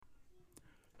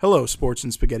Hello, Sports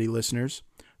and Spaghetti listeners.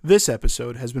 This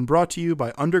episode has been brought to you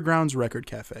by Underground's Record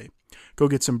Cafe. Go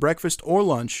get some breakfast or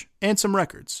lunch and some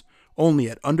records, only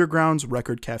at Underground's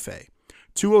Record Cafe,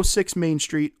 206 Main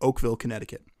Street, Oakville,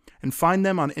 Connecticut. And find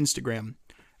them on Instagram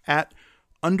at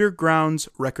Underground's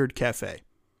Record Cafe.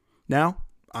 Now,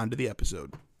 on to the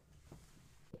episode.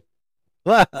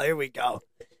 Well, here we go.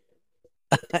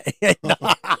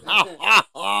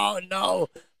 Oh, no.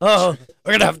 Oh,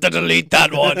 we're going to have to delete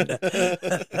that one.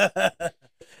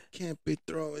 Can't be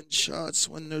throwing shots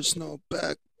when there's no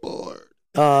backboard.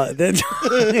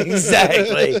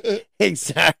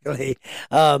 Exactly.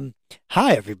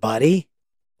 Hi, everybody.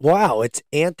 Wow, it's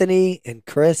Anthony and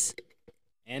Chris.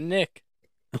 And Nick.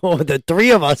 Oh, the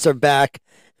three of us are back.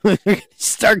 We're going to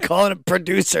start calling him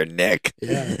Producer Nick.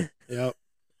 Yeah, yep.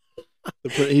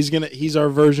 He's our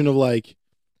version of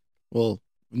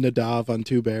Nadav on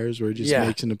Two Bears, where he just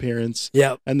makes an appearance.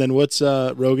 Yep. And then what's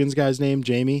Rogan's guy's name?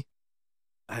 Jamie?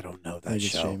 I don't know I that think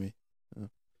it's show. Jamie.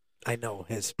 I know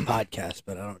his podcast,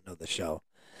 but I don't know the show.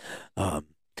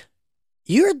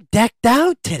 You're decked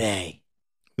out today.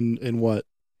 In what?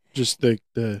 Just the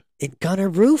In Gunner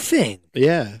Roofing.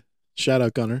 yeah. Shout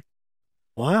out Gunner.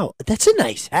 Wow, that's a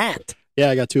nice hat. Yeah,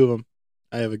 I got two of them.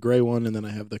 I have a gray one, and then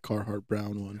I have the Carhartt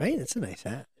brown one. Right, that's a nice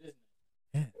hat.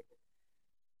 Yeah.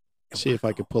 See if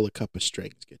I could pull a cup of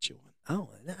strings, get you one. Oh,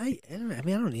 I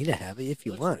don't need to have it if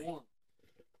you want. Warm.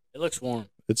 It looks warm.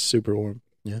 It's super warm.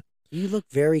 Yeah. You look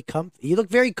very comfy. You look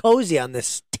very cozy on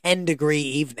this 10-degree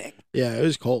evening. Yeah, it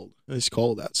was cold. It was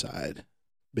cold outside,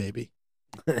 baby.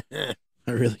 I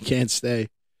really can't stay.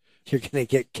 You're gonna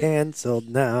get canceled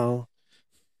now.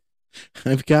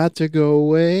 I've got to go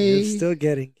away. You're still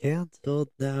getting canceled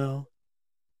now.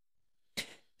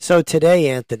 So today,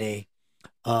 Anthony,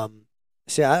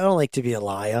 see, I don't like to be a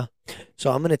liar,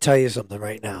 so I'm going to tell you something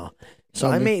right now. So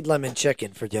I made lemon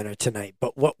chicken for dinner tonight,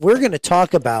 but what we're going to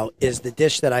talk about is the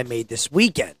dish that I made this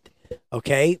weekend,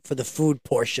 okay, for the food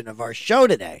portion of our show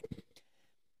today.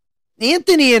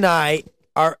 Anthony and I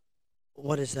are,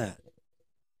 what is that?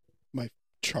 My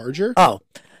charger? Oh,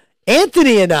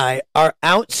 Anthony and I are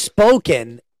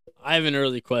outspoken. I have an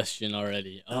early question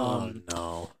already.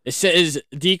 No. It says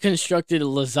Deconstructed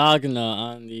Lasagna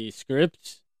on the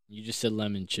script. You just said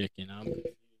lemon chicken.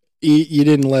 You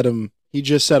didn't let him. He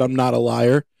just said I'm not a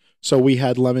liar. So we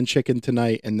had lemon chicken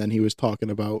tonight, and then he was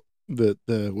talking about the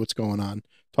what's going on,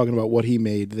 talking about what he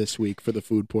made this week for the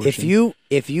food portion.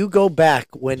 If you go back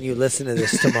when you listen to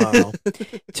this tomorrow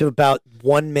to about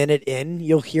 1 minute in,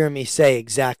 you'll hear me say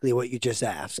exactly what you just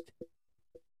asked.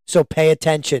 So pay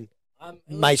attention,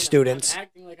 my students. I'm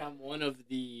acting like I'm one of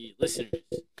the listeners.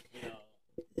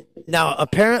 Now,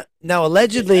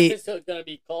 allegedly, This episode's gonna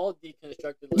be called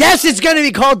Deconstructed Lasagna. yes, it's going to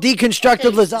be called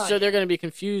Deconstructed Lasagna. So they're gonna be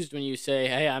confused when you say,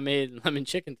 "Hey, I made lemon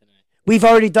chicken tonight." We've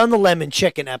already done the lemon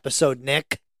chicken episode,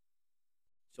 Nick.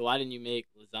 So why didn't you make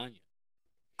lasagna?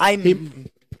 I made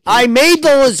the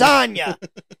lasagna.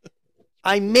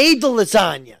 I made the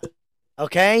lasagna.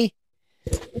 Okay?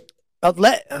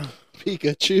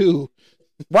 Pikachu.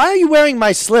 Why are you wearing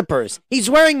my slippers? He's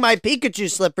wearing my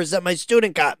Pikachu slippers that my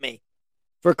student got me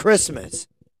for Christmas.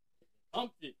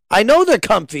 Comfy. I know they're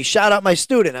comfy. Shout out my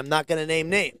student. I'm not going to name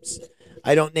names.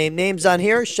 I don't name names on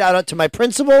here. Shout out to my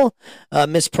principal,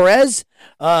 Miss Perez.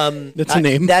 That's a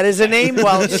name. That is a name.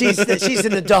 Well, she's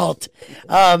an adult.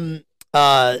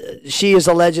 She is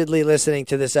allegedly listening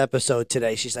to this episode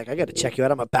today. She's like, I got to check you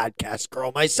out. I'm a podcast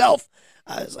girl myself.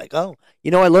 I was like, oh,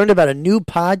 I learned about a new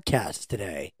podcast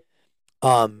today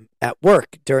at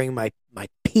work during my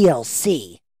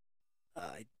PLC,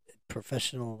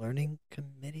 Professional Learning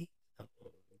Committee.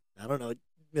 I don't know,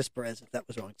 Miss Perez, if that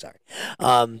was wrong. Sorry.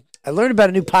 I learned about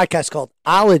a new podcast called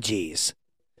Ologies.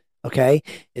 Okay?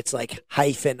 It's like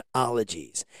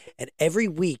 -ologies. And every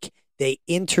week they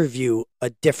interview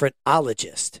a different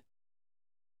ologist.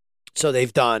 So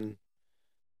they've done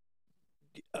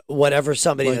whatever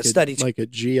somebody that studies. Like a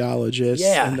geologist,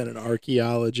 and then an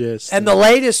archaeologist. And the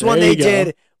latest one they go.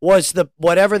 did was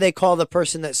whatever they call the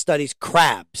person that studies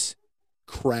crabs.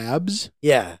 Crabs?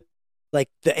 Yeah. Like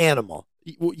the animal.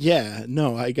 Yeah,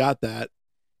 no, I got that.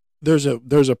 There's a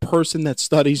person that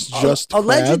studies just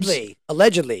crabs?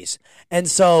 Allegedly. And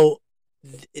so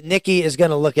Nikki is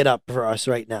going to look it up for us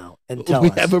right now and tell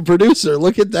us. We have a producer.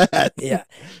 Look at that. Yeah.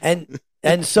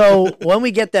 And so when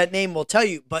we get that name, we'll tell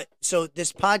you. But so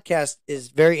this podcast is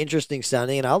very interesting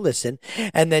sounding, and I'll listen.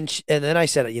 And then I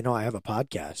said, I have a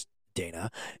podcast,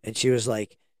 Dana. And she was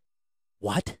like,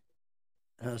 what?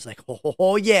 And I was like,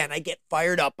 oh yeah. And I get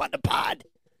fired up on the pod.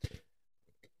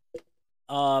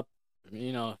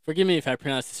 Forgive me if I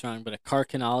pronounce this wrong, but a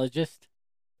carcinologist.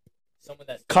 Someone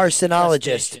that's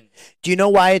Carcinologist. Do you know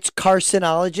why it's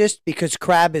carcinologist? Because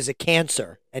crab is a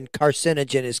cancer and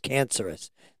carcinogen is cancerous.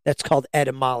 That's called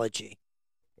etymology.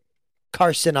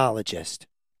 Carcinologist.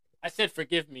 I said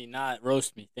forgive me, not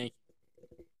roast me. Thank you.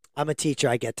 I'm a teacher.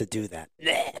 I get to do that.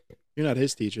 You're not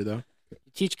his teacher, though. You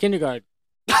teach kindergarten.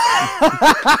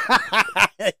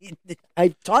 I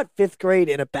taught 5th grade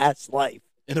in a past life.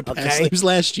 In a past Okay. life,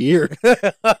 last year.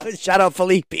 Shout out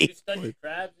Felipe. You studied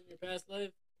crabs in your past life?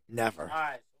 Never. All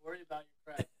right, so worry about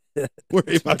your crabs.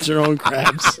 Worry about your own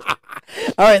crabs.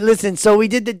 All right, listen. So we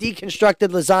did the deconstructed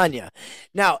lasagna.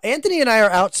 Now, Anthony and I are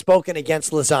outspoken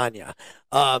against lasagna.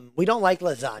 We don't like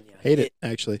lasagna. Hate it,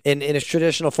 actually. In its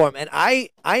traditional form. And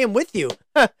I am with you.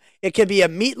 It could be a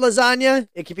meat lasagna.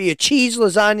 It could be a cheese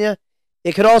lasagna.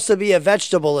 It could also be a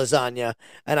vegetable lasagna.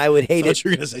 And I would hate I it. thought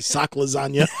you were going to say sock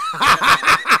lasagna.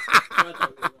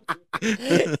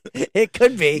 It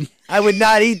could be. I would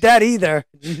not eat that either.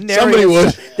 Somebody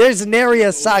would. There's nary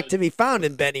a sock to be found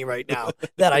in Benny right now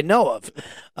that I know of.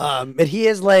 But he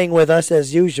is laying with us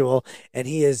as usual, and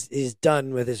he's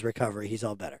done with his recovery. He's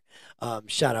all better.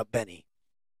 Shout out Benny.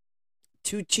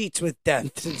 2 cheats with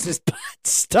death since this pod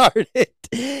started.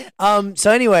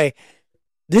 So anyway,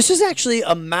 this is actually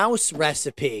a mouse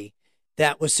recipe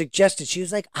that was suggested. She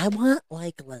was like, I want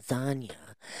like lasagna,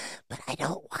 but I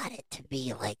don't want it to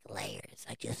be like layers.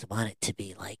 I just want it to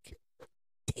be like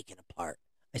taken apart.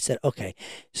 I said, okay,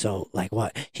 so like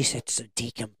what? She said, so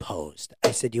decomposed.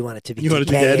 I said, you want it to be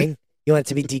decaying? You want it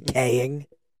to be decaying?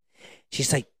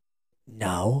 She's like,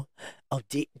 no. Oh,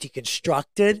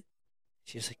 deconstructed?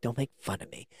 She was like, don't make fun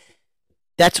of me.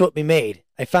 That's what we made.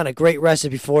 I found a great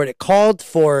recipe for it. It called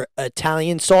for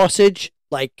Italian sausage,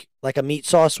 like a meat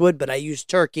sauce would, but I used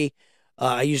turkey.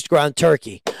 I used ground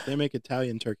turkey. They make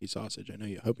Italian turkey sausage. I know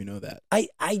you. I hope you know that.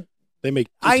 They make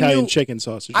Italian chicken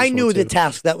sausage. I knew the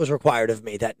task that was required of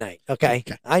me that night. Okay?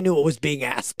 I knew what was being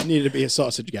asked. You needed to be a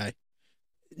sausage guy.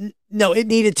 No, it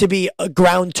needed to be a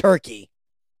ground turkey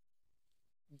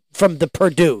from the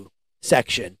Purdue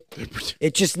section.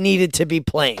 It just needed to be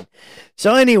plain.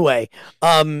 So anyway,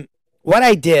 what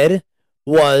I did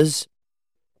was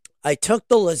I took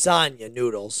the lasagna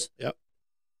noodles. Yep.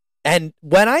 And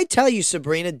when I tell you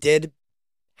Sabrina did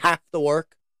half the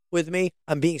work with me,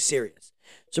 I'm being serious.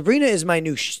 Sabrina is my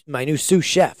new sous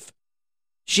chef.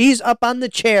 She's up on the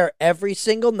chair every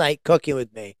single night cooking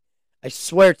with me. I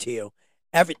swear to you.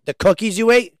 The cookies you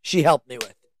ate, she helped me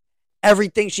with.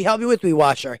 Everything she helped me with, we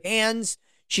wash our hands.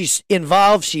 She's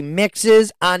involved. She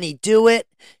mixes. Ani do it.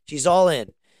 She's all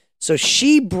in. So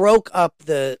she broke up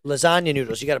the lasagna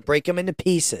noodles. You got to break them into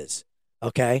pieces.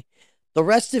 Okay? The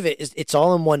rest of it's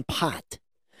all in one pot.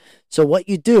 So what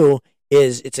you do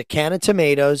is it's a can of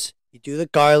tomatoes. You do the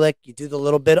garlic. You do the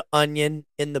little bit of onion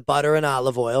in the butter and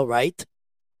olive oil, right?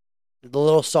 The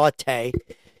little saute.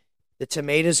 The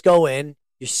tomatoes go in.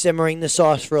 You're simmering the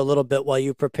sauce for a little bit while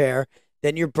you prepare.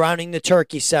 Then you're browning the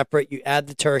turkey separate. You add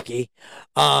the turkey.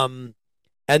 And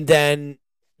then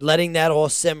letting that all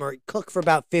simmer. Cook for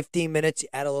about 15 minutes. You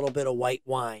add a little bit of white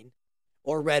wine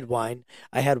or red wine.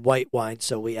 I had white wine,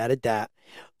 so we added that.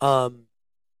 And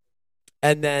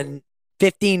then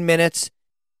 15 minutes.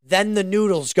 Then the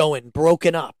noodles go in,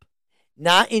 broken up.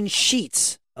 Not in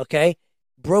sheets, okay?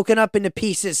 Broken up into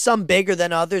pieces. Some bigger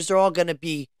than others. They're all going to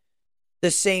be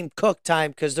the same cook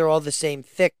time because they're all the same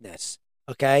thickness,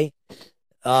 okay?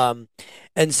 And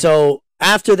so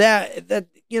after that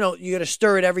you got to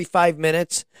stir it every 5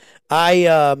 minutes.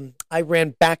 I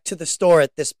ran back to the store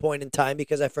at this point in time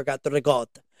because I forgot the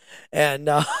ricotta. And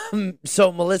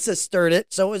so Melissa stirred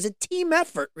it. So it was a team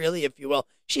effort, really, if you will.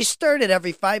 She stirred it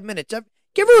every 5 minutes.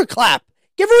 Give her a clap.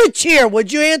 Give her a cheer,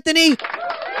 would you, Anthony?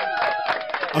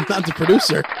 I'm not the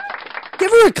producer.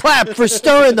 Give her a clap for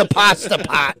stirring the pasta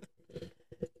pot. You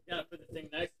gotta put the thing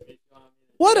next to me.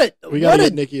 We gotta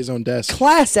get Nikki his own desk.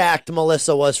 Class act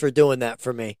Melissa was for doing that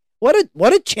for me. What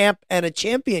a champ and a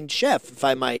champion chef, if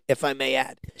I may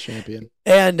add. Champion.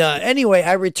 And anyway,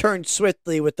 I returned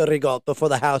swiftly with the ricotta before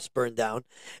the house burned down,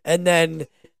 and then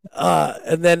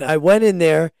I went in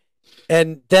there,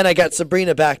 and then I got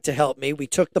Sabrina back to help me. We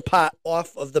took the pot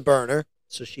off of the burner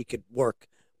so she could work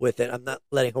with it. I'm not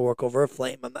letting her work over a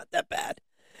flame. I'm not that bad.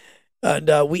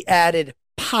 And we added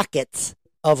pockets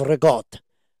of ricotta,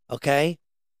 okay,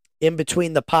 in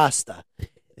between the pasta.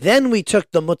 Then we took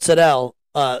the mozzarella,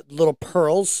 little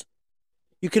pearls.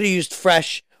 You could have used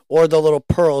fresh or the little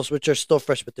pearls, which are still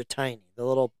fresh, but they're tiny. The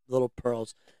little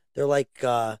pearls. They're like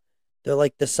the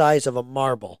size of a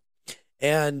marble.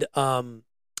 And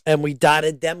we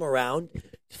dotted them around,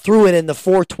 threw it in the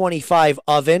 425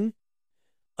 oven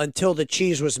until the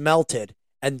cheese was melted,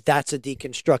 And that's a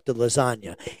deconstructed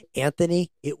lasagna. Anthony,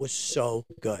 it was so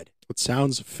good. It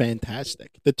sounds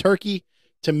fantastic. The turkey,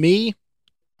 to me,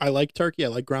 I like turkey. I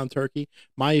like ground turkey.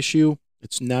 My issue,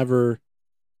 it's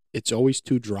always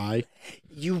too dry.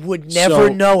 You would never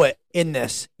know it in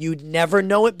this. You'd never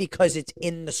know it because it's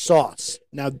in the sauce.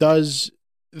 Now, does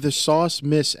the sauce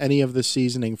miss any of the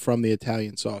seasoning from the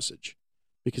Italian sausage?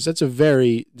 Because that's a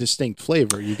very distinct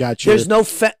flavor. You got your... There's no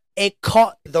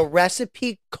the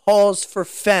recipe calls for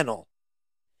fennel.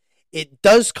 It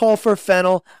does call for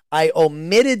fennel. I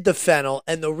omitted the fennel,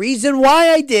 and the reason why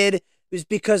I did was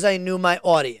because I knew my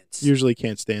audience. Usually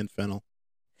can't stand fennel.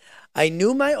 I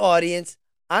knew my audience.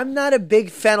 I'm not a big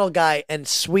fennel guy, and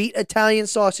sweet Italian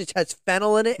sausage has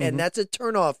fennel in it, and that's a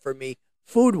turnoff for me,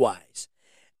 food-wise.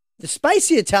 The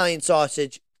spicy Italian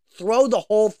sausage, throw the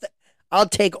whole thing. I'll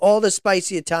take all the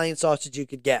spicy Italian sausage you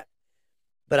could get.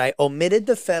 But I omitted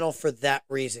the fennel for that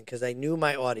reason, because I knew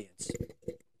my audience.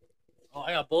 Oh,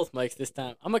 I got both mics this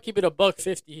time. I'm gonna keep it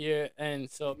 $1.50 here, and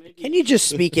so maybe. Can you just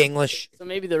speak English? So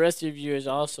maybe the rest of your viewers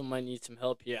also might need some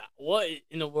help here. What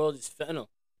in the world is fennel?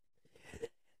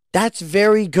 That's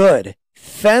very good.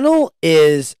 Fennel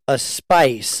is a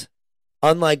spice,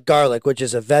 unlike garlic, which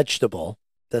is a vegetable.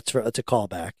 That's a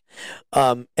callback.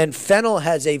 And fennel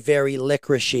has a very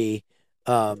licoricey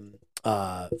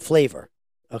flavor.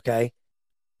 Okay.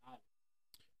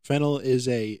 Fennel is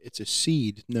it's a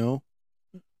seed, no?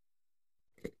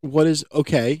 What is,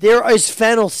 okay. There is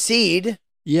fennel seed.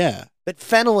 Yeah. But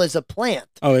fennel is a plant.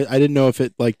 Oh, I didn't know if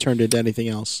it like turned into anything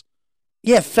else.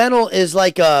 Yeah, fennel is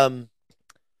like it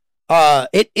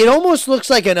almost looks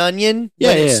like an onion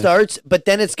when it starts, but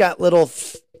then it's got little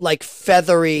like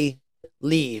feathery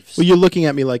leaves. Well, you're looking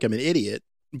at me like I'm an idiot,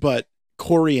 but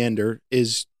coriander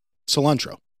is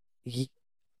cilantro.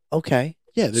 Okay.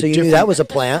 Yeah, so you knew that was a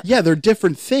plant? Yeah, they're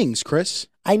different things, Chris.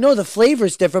 I know the flavor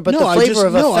is different, but the flavor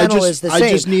of a fennel is the same.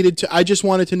 I just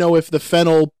wanted to know if the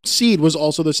fennel seed was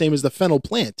also the same as the fennel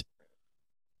plant.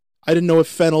 I didn't know if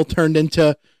fennel turned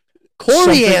into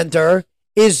coriander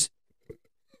is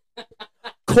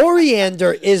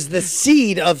the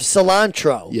seed of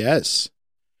cilantro. Yes.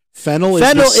 Fennel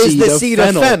is the seed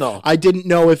of fennel. I didn't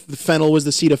know if the fennel was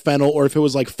the seed of fennel or if it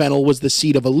was like fennel was the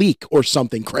seed of a leek or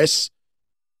something, Chris.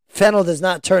 Fennel does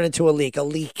not turn into a leek. A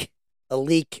leek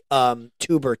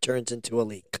tuber turns into a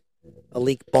leek. A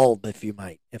leek bulb, if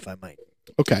I might.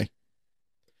 Okay.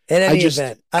 In any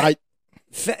event,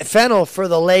 fennel for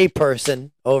the lay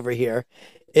person over here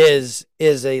is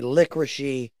a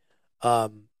licoricey.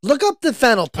 Look up the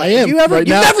fennel plant. You've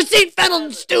never seen fennel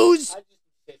in stews? I just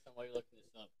say something while you're looking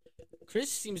this up. Chris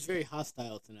seems very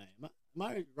hostile tonight. Am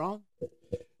I wrong?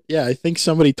 Yeah, I think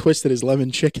somebody twisted his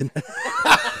lemon chicken.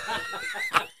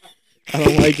 I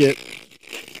don't like it.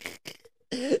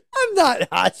 I'm not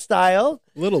hostile.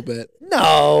 A little bit.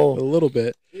 No. A little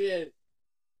bit. Yeah.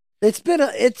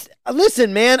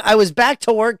 Listen, man, I was back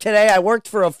to work today. I worked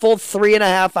for a full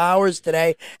 3.5 hours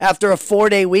today after a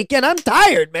 4-day weekend. I'm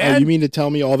tired, man. Oh, you mean to tell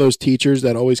me all those teachers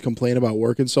that always complain about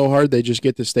working so hard, they just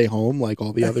get to stay home like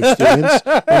all the other students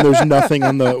when there's nothing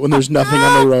on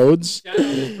the roads? Shout out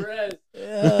to Perez.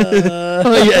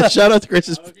 Oh yeah, shout out to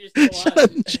Chris's. Shout out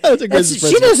to Chris's.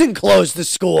 She doesn't close the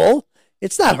school.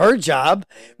 It's not her job.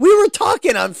 We were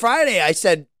talking on Friday. I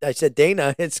said,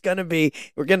 Dana,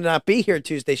 we're gonna not be here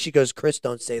Tuesday. She goes, Chris,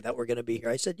 don't say that we're gonna be here.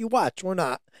 I said, you watch, we're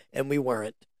not, and we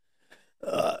weren't.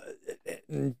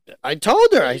 I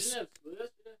told her,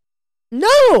 no.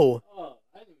 Oh,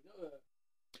 I didn't know that.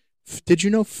 Did you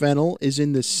know fennel is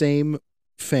in the same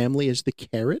family as the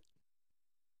carrot?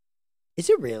 Is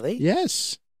it really?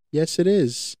 Yes, it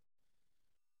is.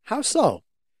 How so?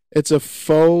 It's a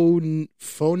Phoniculum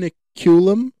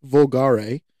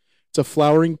vulgare. It's a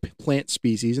flowering plant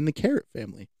species in the carrot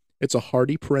family. It's a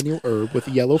hardy perennial herb with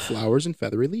yellow flowers and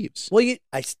feathery leaves. Well,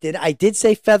 I did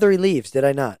say feathery leaves, did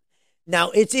I not?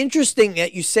 Now, it's interesting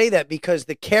that you say that because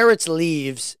the carrot's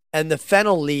leaves and the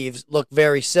fennel leaves look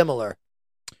very similar.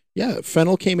 Yeah,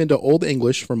 fennel came into Old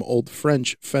English from Old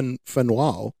French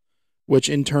fenouil, which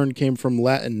in turn came from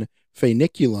Latin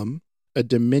feniculum, a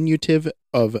diminutive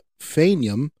of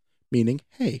fenium, meaning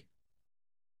hay.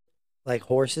 Like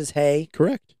horses' hay?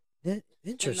 Correct.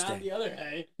 Interesting. And not the other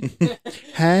hay.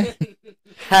 Hay?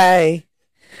 Hay.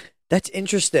 That's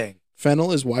interesting.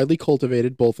 Fennel is widely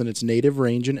cultivated both in its native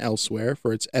range and elsewhere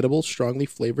for its edible, strongly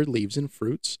flavored leaves and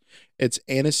fruits. Its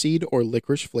aniseed or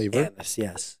licorice flavor. Anise,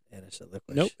 yes. Anise or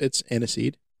licorice. Nope, it's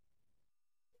aniseed.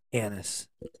 Anise.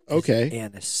 Okay.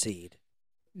 Anise seed.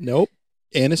 Nope.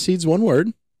 Aniseed's one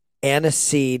word.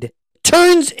 Aniseed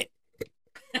turns...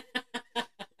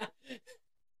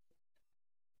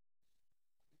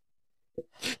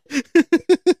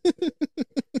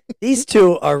 These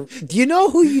two are. Do you know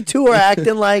who you two are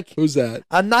acting like? Who's that?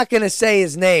 I'm not going to say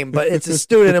his name, but it's a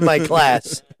student in my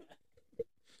class.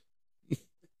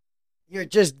 You're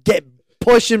just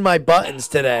pushing my buttons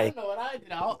I today. don't know what I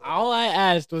did. All I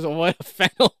asked was what a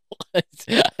fennel was.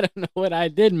 I don't know what I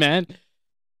did, man.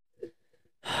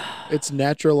 It's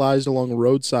naturalized along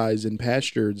roadsides and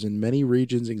pastures in many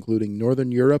regions, including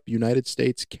Northern Europe, United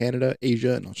States, Canada,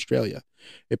 Asia, and Australia.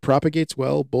 It propagates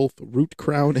well, both root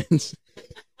crown and...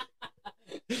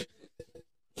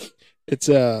 It's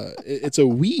a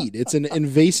weed. It's an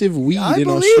invasive weed in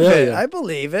Australia. I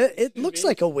believe it. It looks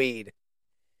like a weed.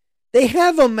 They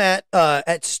have them at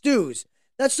stews.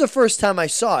 That's the first time I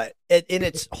saw it in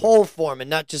its whole form and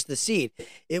not just the seed.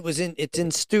 It's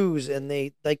in stews, and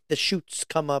they like the shoots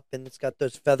come up and it's got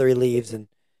those feathery leaves, and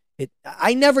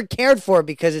I never cared for it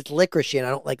because it's licoricey and I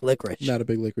don't like licorice. Not a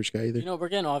big licorice guy either. You know, we're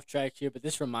getting off track here, but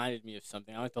this reminded me of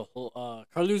something. I went to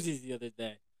Carluzzi's the other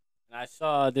day, and I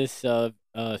saw this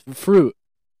fruit,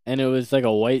 and it was like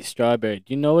a white strawberry.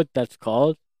 Do you know what that's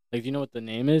called? Like, do you know what the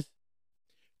name is?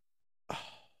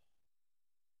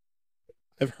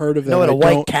 I've heard of them. No, what a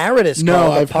white carrot is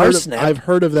called. I've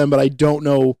heard of them, but I don't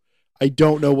know what are they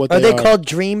are. Are they called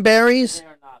dreamberries? They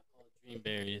are not called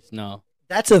dreamberries. No,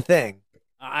 that's a thing.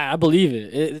 I believe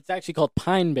it. It's actually called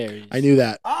pine berries. I knew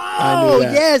that. Oh,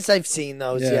 yes, I've seen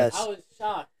those. Yeah. Yes. I was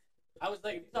shocked. I was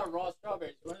like, these are raw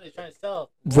strawberries. What are they trying to sell?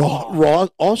 Raw.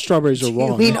 All strawberries are raw.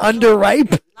 You mean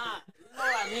underripe? Nah, you know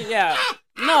what I mean? Yeah.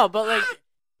 No, but like,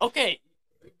 okay,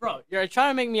 bro, you're trying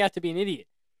to make me have to be an idiot.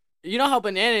 You know how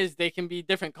bananas, they can be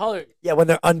different colors. Yeah, when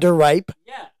they're underripe.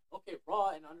 Yeah. Okay, raw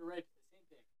and underripe is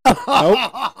the same thing.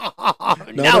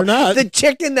 Nope. No, they're not. The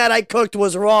chicken that I cooked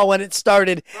was raw when it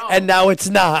started, Bro, and now it's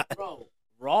not. Bro,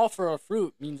 raw for a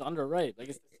fruit means underripe.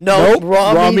 Like, No, Nope,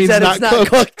 raw means that it's not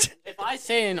cooked. if I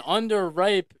say an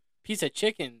underripe piece of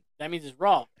chicken, that means it's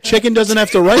raw. Chicken doesn't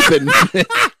have to ripen.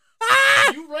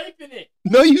 You ripen it.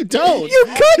 No, you don't. You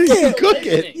cook You it. cook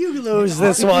it. You lose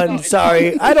this one.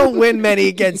 Sorry. I don't win many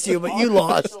against you, but you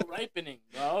lost. Artificial ripening,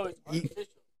 bro. It's artificial.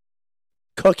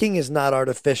 Cooking is not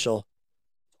artificial.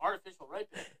 It's artificial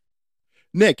ripening.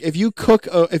 Nick, if you cook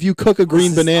a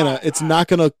green banana, it's not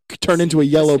gonna turn into a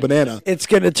yellow banana. It's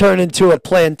going to turn into a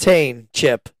plantain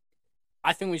chip.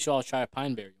 I think we should all try a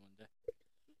pine berry one day.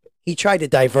 He tried to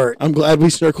divert. I'm glad we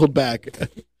circled back.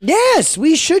 Yes,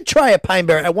 we should try a pine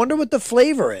berry. I wonder what the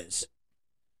flavor is.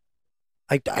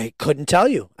 I couldn't tell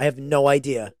you. I have no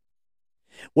idea.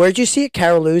 Where'd you see it?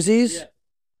 Caroluzzi's? Yeah.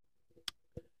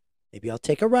 Maybe I'll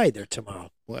take a ride there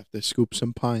tomorrow. We'll have to scoop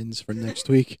some pines for next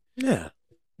week. Yeah.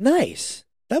 Nice.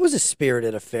 That was a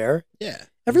spirited affair. Yeah.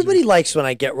 Everybody likes when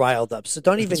I get riled up, so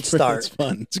don't even It's start.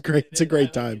 fun. It's great. It's a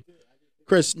great time.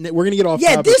 Chris, we're gonna get off.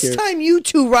 Yeah, topic this here. time you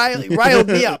two riled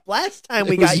me up. Last time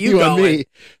we It was got you and going. me.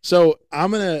 So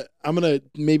I'm gonna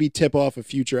maybe tip off a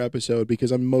future episode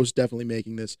because I'm most definitely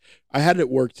making this. I had it at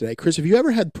work today. Chris, have you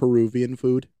ever had Peruvian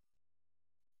food?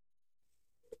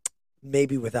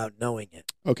 Maybe without knowing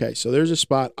it. Okay, so there's a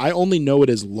spot. I only know it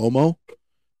as Lomo.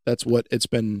 That's what it's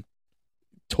been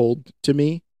told to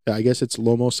me. I guess it's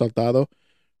Lomo Saltado,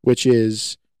 which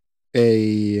is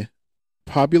a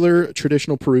popular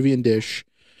traditional Peruvian dish.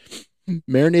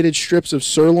 Marinated strips of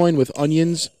sirloin with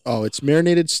onions. Oh, it's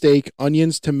marinated steak,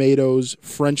 onions, tomatoes,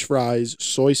 French fries,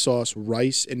 soy sauce,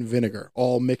 rice, and vinegar,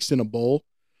 all mixed in a bowl.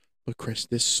 But Chris,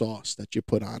 this sauce that you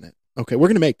put on it. Okay, we're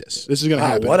gonna make this. This is gonna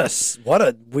happen. What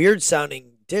a weird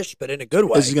sounding dish, but in a good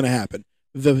way. This is gonna happen.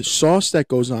 The sauce that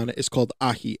goes on it is called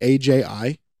ají,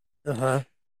 AJI. Uh-huh.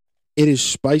 It is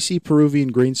spicy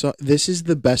Peruvian green sauce. This is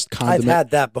the best condiment. I've had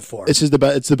that before. This is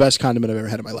it's the best condiment I've ever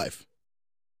had in my life.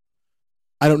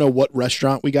 I don't know what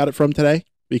restaurant we got it from today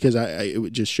because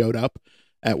it just showed up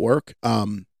at work. I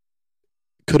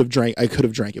could have drank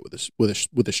it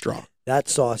with a straw. That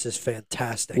sauce is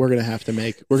fantastic. We're gonna have to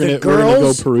make. We're The gonna go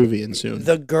girls- Peruvian soon.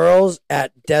 The girls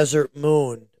at Desert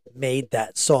Moon made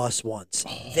that sauce once.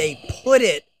 They put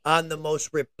it on the most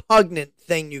repugnant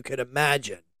thing you could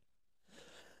imagine.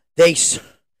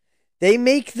 They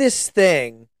make this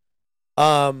thing.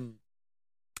 I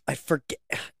forget.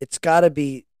 It's got to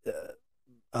be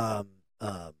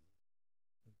banana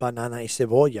y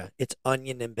cebolla. It's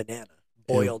onion and banana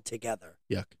boiled together.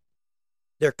 Yuck.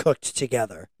 They're cooked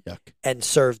together Yuck. and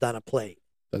served on a plate.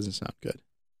 Doesn't sound good.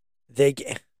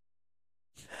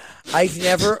 I've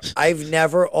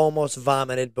never almost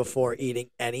vomited before eating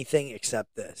anything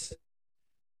except this.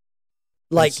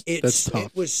 Like That's tough.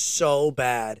 it was so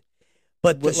bad.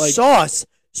 But the But, like- sauce.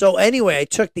 So anyway, I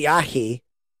took the ají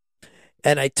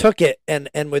and I took it and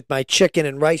with my chicken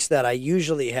and rice that I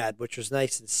usually had, which was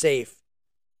nice and safe.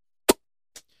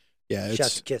 Yeah,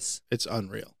 Chef's kiss. it's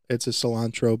unreal. It's a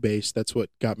cilantro base. That's what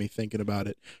got me thinking about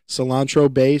it.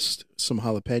 Cilantro based, some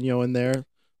jalapeno in there,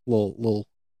 little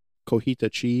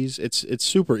cojita cheese. It's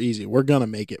super easy. We're gonna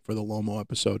make it for the Lomo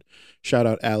episode. Shout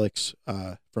out Alex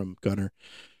from Gunner.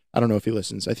 I don't know if he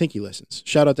listens. I think he listens.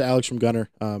 Shout out to Alex from Gunner.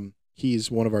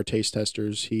 He's one of our taste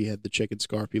testers. He had the chicken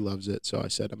scarf. He loves it. So I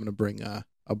said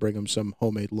I'll bring him some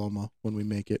homemade Lomo when we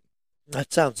make it.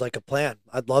 That sounds like a plan.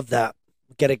 I'd love that.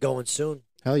 Get it going soon.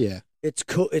 Hell yeah. It's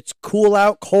cool. It's cool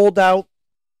out, cold out.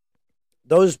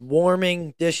 Those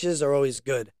warming dishes are always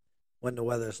good when the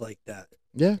weather's like that.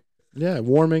 Yeah. Yeah.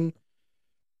 Warming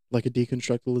like a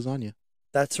deconstructed lasagna.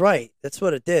 That's right. That's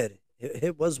what it did.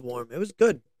 It was warm. It was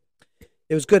good.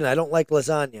 It was good, and I don't like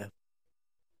lasagna.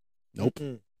 Nope.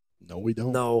 Mm-mm. No, we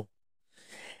don't. No.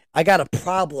 I got a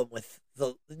problem with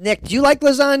the... Nick, do you like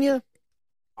lasagna?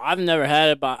 I've never had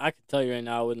it, but I can tell you right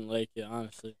now I wouldn't like it,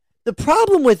 honestly. The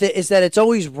problem with it is that it's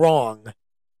always wrong.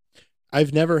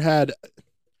 I've never had.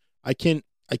 I can't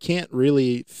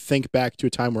really think back to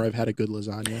a time where I've had a good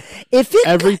lasagna.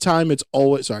 Every time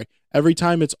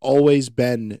it's always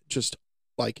been just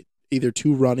like either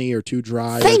too runny or too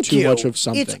dry or too much of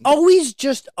something. It's always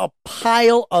just a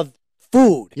pile of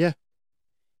food. Yeah.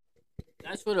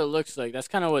 That's what it looks like. That's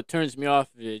kind of what turns me off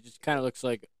of it. It just kind of looks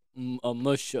like a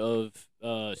mush of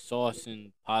sauce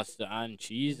and pasta and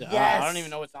cheese. Yes. I don't even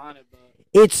know what's on it, but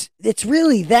It's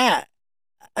really that.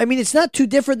 I mean, it's not too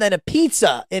different than a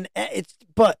pizza, and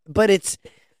but it's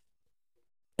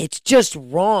just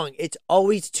wrong. It's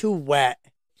always too wet.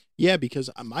 Yeah, because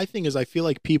my thing is I feel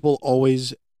like people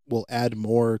always will add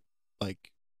more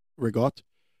like ricotta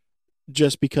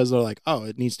just because they're like, oh,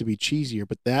 it needs to be cheesier,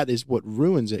 but that is what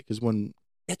ruins it because when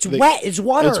it's wet, it's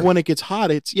water. It's when it gets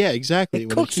hot. It's exactly. It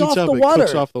when cooks it heats off up, the it water.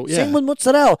 Cooks off the, yeah. Same with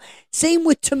mozzarella. Same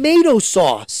with tomato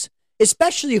sauce,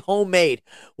 especially homemade.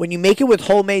 When you make it with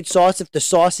homemade sauce, if the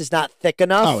sauce is not thick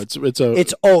enough,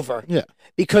 it's over. Yeah,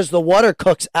 because the water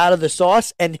cooks out of the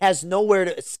sauce and has nowhere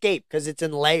to escape because it's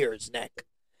in layers, Nick.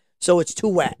 So it's too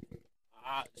wet.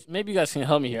 Maybe you guys can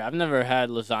help me here. I've never had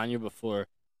lasagna before,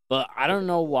 but I don't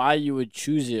know why you would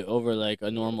choose it over like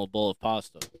a normal bowl of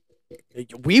pasta.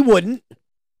 We wouldn't.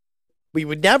 We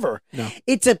would never. No.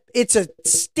 It's a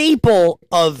staple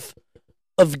of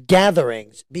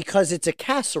gatherings because it's a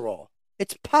casserole.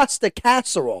 It's pasta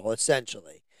casserole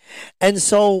essentially. And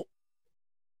so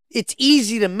it's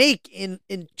easy to make in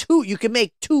two. You can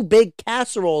make 2 big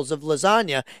casseroles of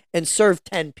lasagna and serve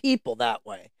 10 people that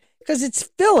way because it's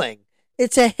filling.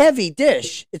 It's a heavy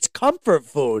dish. It's comfort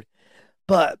food,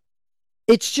 but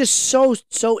it's just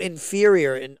so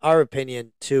inferior in our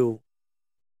opinion to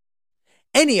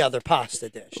any other pasta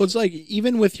dish. Well, it's like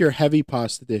even with your heavy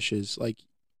pasta dishes, like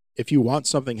if you want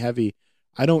something heavy,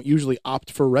 I don't usually opt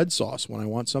for red sauce when I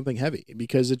want something heavy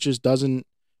because it just doesn't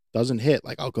hit.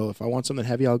 Like if I want something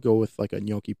heavy, I'll go with like a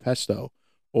gnocchi pesto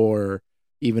or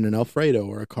even an Alfredo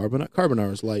or a carbonara.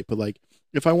 Carbonara is light, but like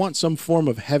if I want some form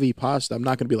of heavy pasta, I'm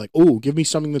not going to be like, oh, give me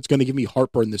something that's going to give me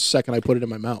heartburn the second I put it in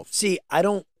my mouth. See, I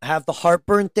don't have the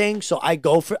heartburn thing, so I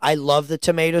love the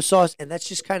tomato sauce, and that's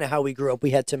just kind of how we grew up.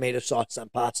 We had tomato sauce on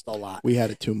pasta a lot. We had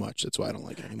it too much. That's why I don't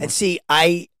like it anymore. And see,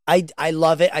 I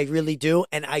love it. I really do.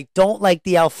 And I don't like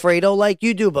the Alfredo like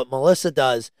you do, but Melissa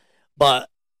does. But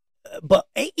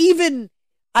even,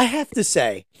 I have to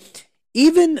say,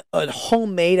 even a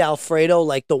homemade Alfredo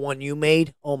like the one you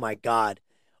made, oh my God.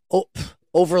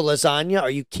 Over lasagna? Are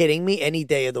you kidding me? Any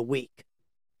day of the week.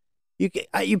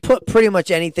 You put pretty much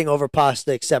anything over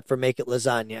pasta except for make it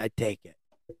lasagna. I'd take it.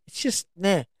 It's just,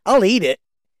 I'll eat it.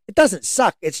 It doesn't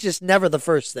suck. It's just never the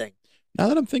first thing. Now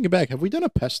that I'm thinking back, have we done a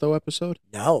pesto episode?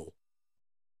 No.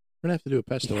 We're going to have to do a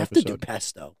pesto We have episode. to do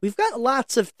pesto. We've got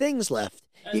lots of things left.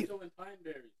 Pesto and pine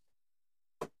berries.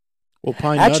 Well,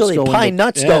 pine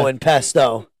nuts go in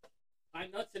pesto.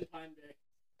 Pine nuts and pine berries.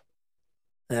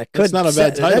 That's not a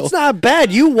bad title. That's not bad.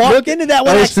 You walked into that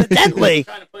one accidentally. I'm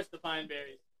trying to push the pine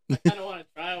berries. I kind of want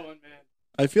to try one, man.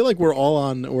 I feel like we're all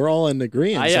in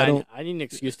agreement. I need an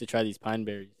excuse to try these pine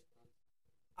berries.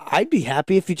 I'd be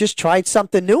happy if you just tried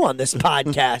something new on this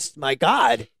podcast. My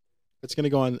God. It's gonna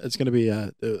go on. It's gonna be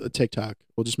a TikTok.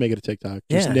 We'll just make it a TikTok.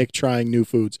 Just Yeah. Nick trying new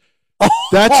foods. Oh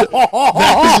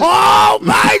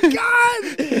my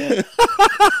God!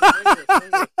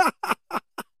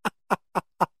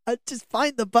 Just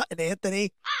find the button,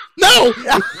 Anthony. No.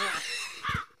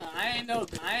 I ain't no.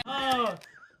 Oh,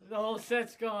 the whole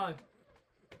set's gone.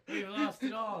 We've lost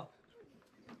it all.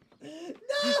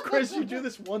 No, Chris, you do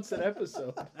this once an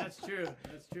episode. That's true.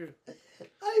 That's true.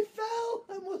 I fell.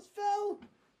 I almost fell.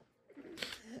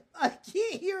 I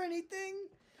can't hear anything.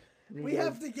 We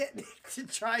have to get Nick to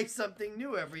try something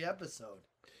new every episode.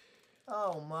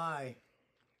 Oh my.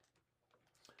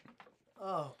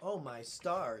 Oh my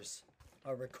stars.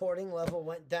 Our recording level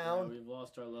went down. we've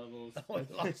lost our levels. We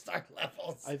lost our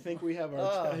levels. I think we have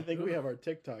our I think we have our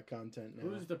TikTok content now.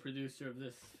 Who's the producer of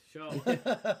this show?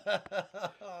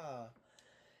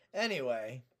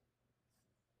 Anyway.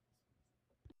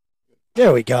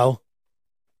 There we go.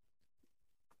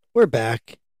 We're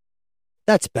back.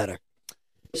 That's better.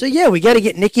 So yeah, we got to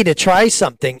get Nikki to try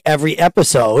something every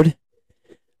episode.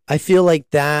 I feel like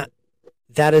that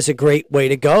is a great way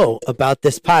to go about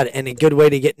this pod, and a good way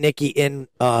to get Nikki in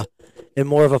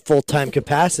more of a full-time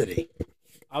capacity.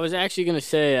 I was actually gonna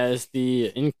say, as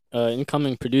the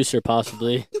incoming producer,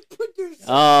 possibly.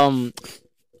 I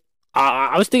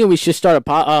was thinking we should start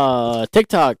a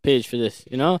TikTok page for this.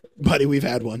 You know, Buddy, we've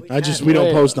had one. We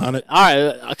don't post on it. All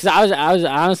right, because I was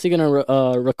honestly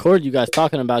gonna record you guys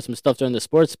talking about some stuff during the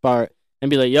sports part and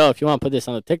be like, "Yo, if you want to put this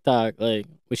on the TikTok, like,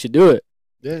 we should do it."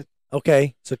 Yeah.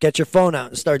 Okay, so get your phone out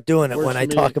and start doing it when I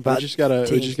talk about. We just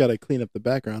gotta clean up the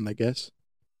background, I guess.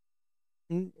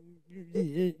 You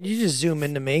just zoom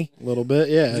into me A little bit,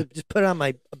 yeah. Just put it on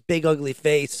my big ugly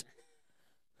face,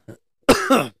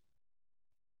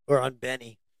 or on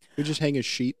Benny. We just hang a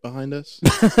sheet behind us.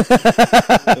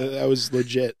 That was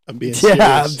legit. I'm being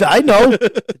serious. I know.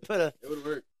 It would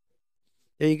work.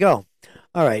 There you go.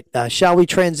 All right, shall we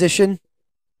transition?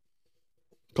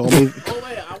 Call me. Oh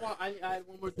wait,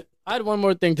 I had one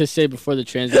more thing to say before the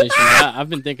transition. I've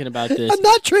been thinking about this. I'm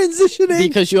not transitioning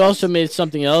Because you also made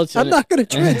something else. I'm not going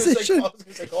to transition. I was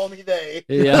gonna say, call me they.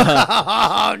 Yeah.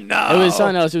 Oh no! It was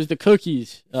something else. It was the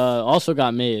cookies. Also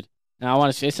got made, and I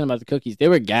want to say something about the cookies. They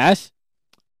were gas,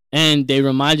 and they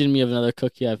reminded me of another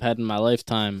cookie I've had in my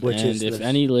lifetime. Which and is if this?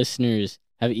 any listeners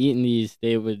have eaten these,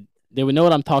 they would know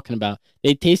what I'm talking about.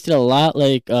 They tasted a lot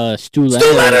like Stu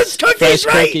Leonard's cookies, fresh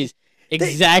right? cookies.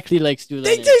 Exactly like Stu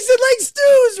They Leonard. tasted like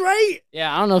stews, right?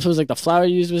 Yeah, I don't know if it was like the flour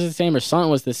used was the same or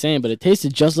something was the same, but it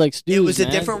tasted just like Stu's. It was a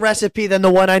man. different recipe than the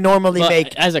one I normally But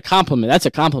make. as a compliment. That's a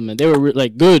compliment. They were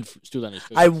like good Stu Leonard's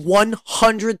cookies. I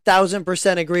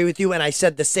 100,000% agree with you, and I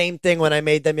said the same thing when I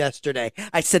made them yesterday.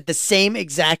 I said the same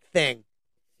exact thing.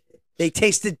 They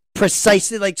tasted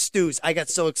precisely like stews. I got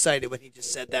so excited when he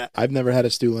just said that. I've never had a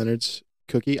Stu Leonard's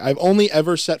cookie. I've only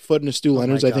ever set foot in a Stu my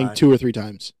Leonard's, I think, God. 2 or 3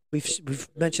 times. We've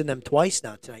mentioned them twice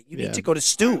now tonight. You Yeah. need to go to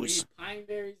Stu's. Pine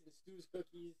berries and Stu's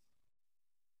cookies.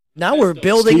 Now we're You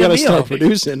building a gotta meal. start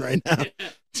producing right now.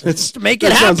 Make it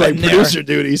That sounds like happen there. producer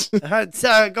duties.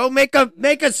 Go make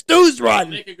a Stu's run.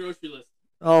 Make a grocery list.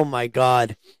 Oh my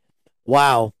God!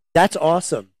 Wow, that's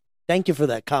awesome. Thank you for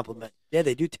that compliment. Yeah,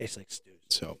 they do taste like stews.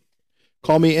 So,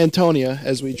 call me Antonia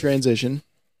as we transition.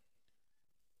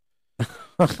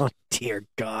 Oh dear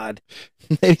God!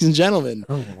 Ladies and gentlemen,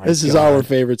 Oh my this is God. our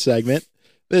favorite segment.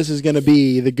 This is going to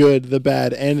be the good, the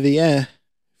bad, and the eh.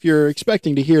 If you're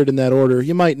expecting to hear it in that order,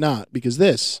 you might not, because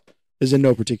this is in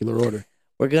no particular order.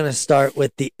 We're gonna start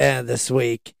with the this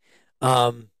week.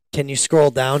 Can you scroll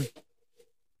down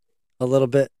a little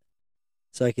bit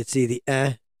so I can see the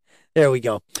There we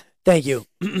go. Thank you.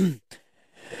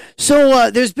 So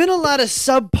there's been a lot of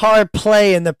subpar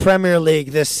play in the Premier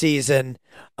League this season,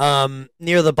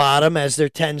 near the bottom as there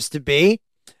tends to be.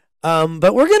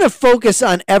 But we're gonna focus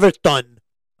on Everton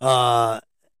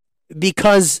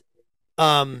because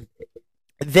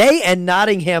they and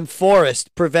Nottingham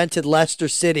Forest prevented Leicester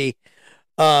City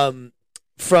from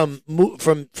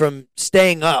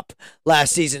staying up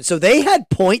last season. So they had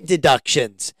point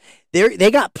deductions.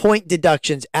 They got point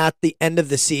deductions at the end of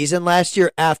the season last year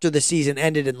after the season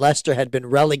ended and Leicester had been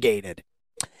relegated.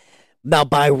 Now,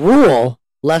 by rule,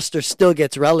 Leicester still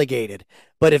gets relegated.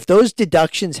 But if those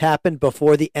deductions happened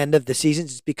before the end of the season,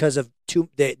 it's because of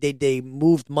they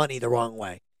moved money the wrong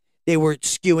way. They were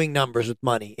skewing numbers with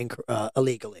money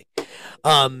illegally.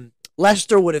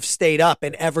 Leicester would have stayed up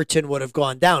and Everton would have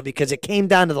gone down because it came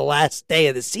down to the last day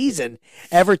of the season.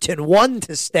 Everton won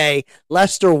to stay.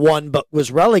 Leicester won but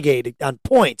was relegated on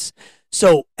points.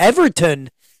 So Everton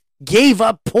gave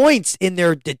up points in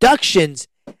their deductions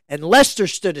and Leicester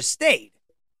stood a stayed.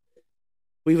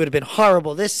 We would have been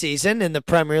horrible this season in the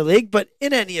Premier League, but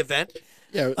in any event.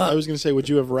 Yeah, I was going to say, would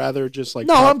you have rather just like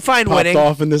No, I'm fine popped winning.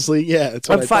 off in this league? Yeah, that's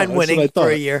what I'm I fine thought. That's what I winning thought. for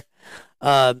a year.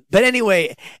 But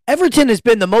anyway, Everton has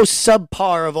been the most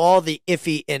subpar of all the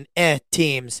iffy and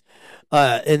teams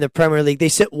in the Premier League. They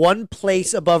sit one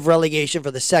place above relegation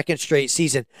for the second straight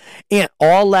season, and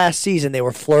all last season they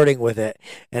were flirting with it.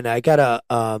 And I got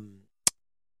a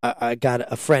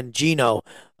friend Gino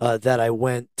that I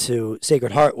went to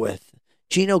Sacred Heart with,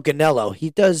 Gino Ganello.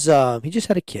 He does. He just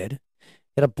had a kid.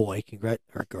 He had a boy.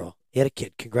 Or girl. He had a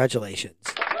kid. Congratulations.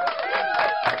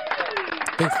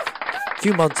 I think a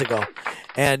few months ago.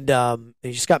 and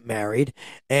he just got married,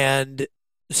 and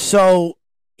so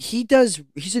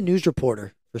he's a news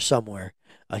reporter for somewhere.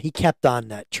 He kept on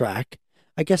that track.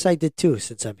 I guess I did too,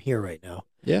 since I'm here right now.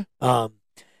 Yeah.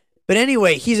 But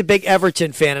anyway, he's a big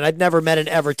Everton fan, and I'd never met an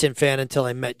Everton fan until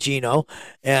I met Gino.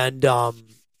 And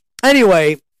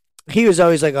anyway, he was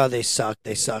always like, "Oh, they suck.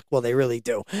 They suck." Well, they really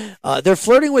do. They're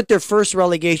flirting with their first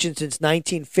relegation since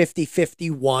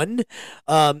 1950-51.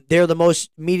 They're the most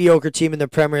mediocre team in the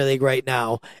Premier League right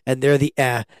now, and they're the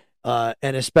and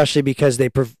especially because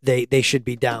they should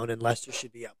be down and Leicester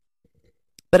should be up.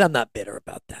 But I'm not bitter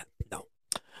about that. No.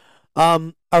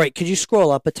 All right, could you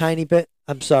scroll up a tiny bit?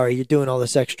 I'm sorry, you're doing all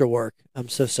this extra work. I'm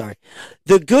so sorry.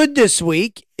 The good this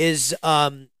week is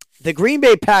the Green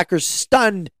Bay Packers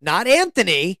stunned not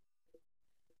Anthony,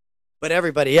 but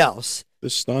everybody else. The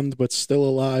stunned but still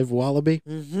alive Wallaby.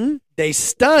 Mm-hmm. They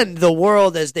stunned the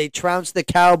world as they trounced the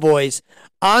Cowboys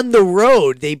on the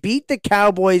road. They beat the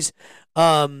Cowboys,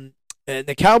 and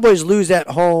the Cowboys lose at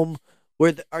home.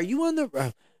 Are you on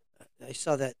the? I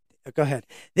saw that. Go ahead.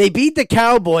 They beat the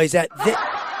Cowboys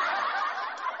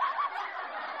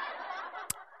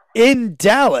in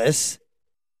Dallas,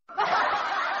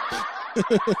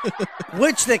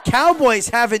 which the Cowboys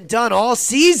haven't done all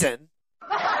season.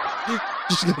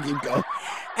 Just gonna keep going.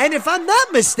 And if I'm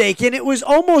not mistaken, it was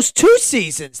almost 2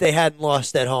 seasons they hadn't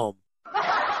lost at home.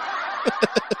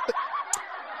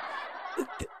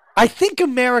 I think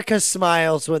America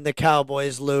smiles when the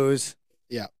Cowboys lose.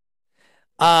 Yeah.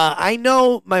 I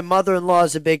know my mother-in-law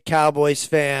is a big Cowboys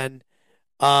fan.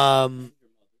 My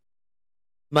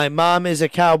mom is a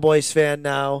Cowboys fan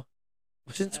now.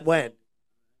 Since when?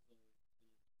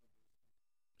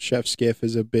 Chef Nick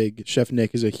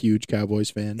is a huge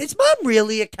Cowboys fan. Is Mom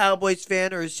really a Cowboys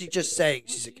fan, or is she just saying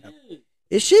she's a Cowboys?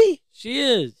 Is she? She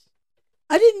is.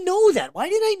 I didn't know that. Why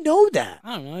didn't I know that?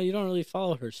 I don't know. You don't really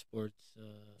follow her sports.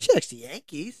 She likes the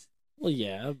Yankees. Well,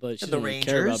 yeah, but she And the doesn't really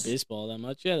care about Rangers? baseball that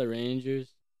much. Yeah, the Rangers.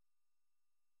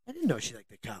 I didn't know she liked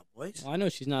the Cowboys. Well, I know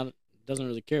she's not. Doesn't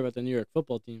really care about the New York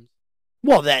football teams.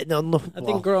 Well, no. I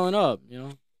think growing up,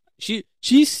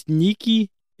 she's sneaky.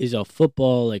 Is a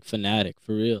football fanatic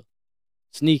for real.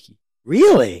 Sneaky.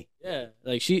 Really? Yeah,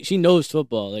 she knows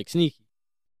football, sneaky.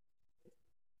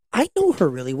 I know her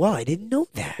really well. I didn't know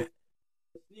that.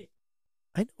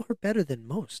 I know her better than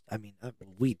most. I mean,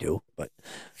 we do, but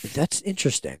that's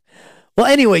interesting. Well,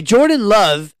 anyway, Jordan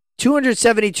Love,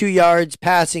 272 yards,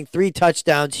 passing, 3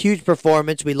 touchdowns, huge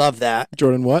performance. We love that.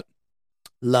 Jordan what?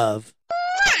 Love.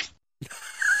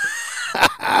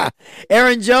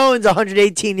 Aaron Jones,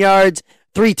 118 yards,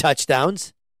 3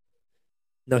 touchdowns.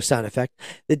 No sound effect.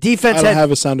 The defense I don't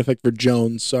have a sound effect for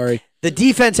Jones. Sorry. The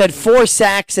defense had 4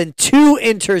 sacks and 2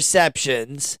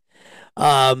 interceptions.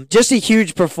 Just a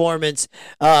huge performance.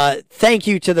 Thank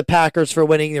you to the Packers for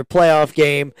winning their playoff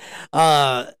game.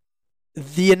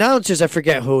 The announcers, I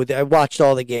forget who. I watched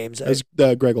all the games.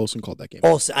 Greg Olson called that game.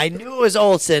 Olson. I knew it was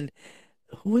Olson.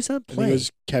 Who was on play? I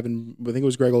think it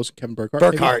was Greg Olson, Kevin Burkhardt.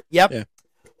 Burkhardt. Yep. Yeah.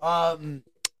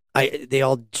 They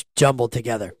all jumbled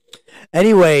together.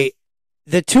 Anyway,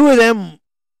 the two of them.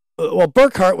 Well,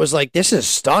 Burkhardt was like, "This is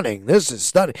stunning. This is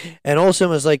stunning," and Olsen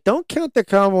was like, "Don't count the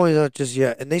Cowboys out just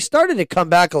yet." And they started to come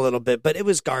back a little bit, but it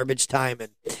was garbage time,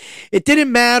 and it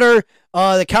didn't matter.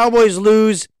 The Cowboys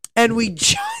lose, and we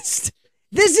just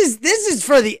this is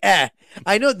for the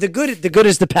I know the good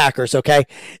is the Packers. Okay,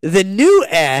 the new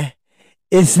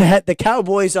is that the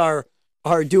Cowboys are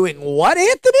doing what,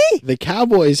 Anthony? The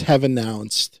Cowboys have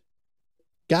announced,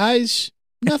 guys,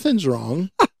 nothing's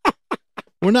wrong.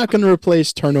 We're not going to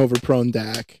replace turnover-prone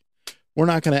Dak. We're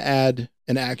not going to add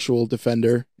an actual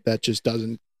defender that just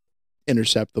doesn't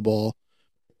intercept the ball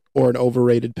or an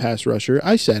overrated pass rusher.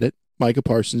 I said it. Micah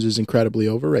Parsons is incredibly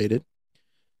overrated.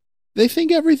 They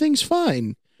think everything's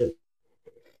fine.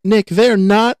 Nick, they're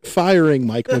not firing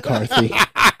Mike McCarthy.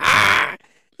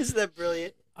 Isn't that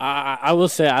brilliant? I will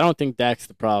say I don't think Dak's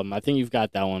the problem. I think you've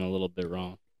got that one a little bit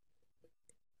wrong.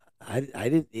 I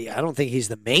don't think he's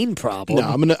the main problem.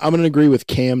 No, I'm gonna agree with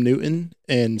Cam Newton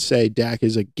and say Dak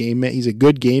is he's a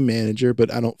good game manager,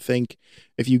 but I don't think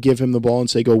if you give him the ball and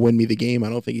say go win me the game, I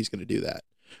don't think he's gonna do that.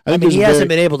 I mean, he hasn't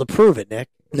been able to prove it, Nick.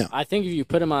 No. I think if you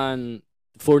put him on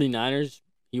the 49ers,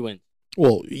 he wins.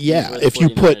 Well, yeah, if you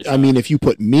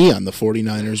put me on the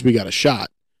 49ers, we got a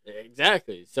shot.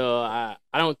 Exactly. So I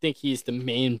don't think he's the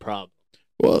main problem.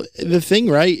 Well, the thing,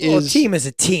 right, is... a team is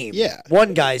a team. Yeah.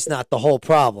 One guy's not the whole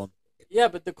problem. Yeah,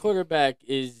 but the quarterback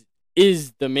is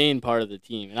the main part of the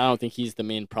team, and I don't think he's the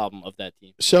main problem of that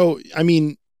team. So, I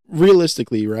mean,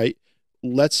 realistically, right,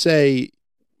 let's say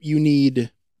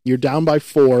you're down by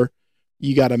 4,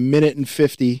 you got a minute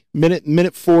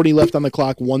 40 left on the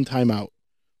clock, 1 timeout.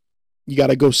 You got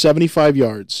to go 75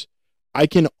 yards. I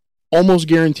can almost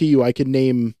guarantee you I can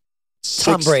name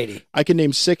Tom Brady. I can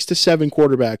name 6 to 7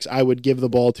 quarterbacks I would give the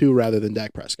ball to rather than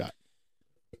Dak Prescott.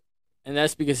 And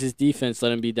that's because his defense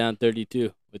let him be down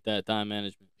 32 with that time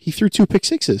management. He threw 2 pick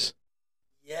sixes.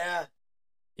 Yeah.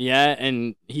 Yeah,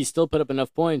 and he still put up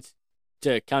enough points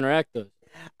to counteract those.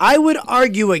 I would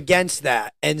argue against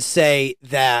that and say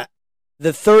that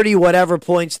the 30 whatever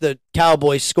points the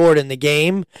Cowboys scored in the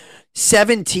game,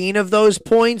 17 of those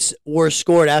points were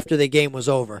scored after the game was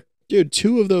over. Dude,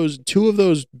 two of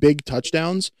those big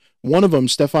touchdowns, one of them,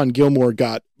 Stephon Gilmore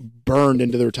got burned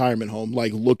into the retirement home,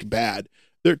 like looked bad.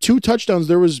 There 2 touchdowns,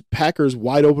 there was Packers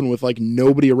wide open with like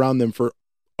nobody around them for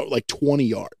like 20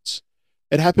 yards.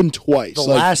 It happened twice.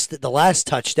 The last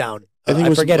touchdown. I think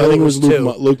it was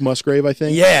Luke Musgrave, I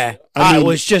think. Yeah. I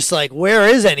was just like, where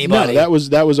is anybody? No,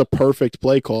 that was a perfect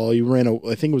play call. He ran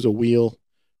I think it was a wheel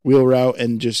route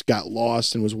and just got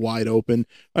lost and was wide open.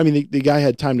 I mean, the guy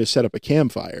had time to set up a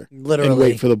campfire. Literally. And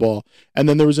wait for the ball. And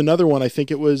then there was another one, I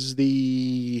think it was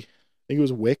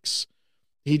Wicks.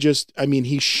 He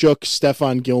shook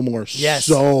Stephon Gilmore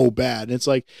so bad. And it's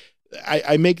like,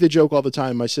 I make the joke all the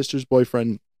time. My sister's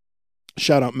boyfriend,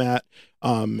 shout out Matt,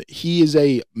 he is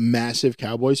a massive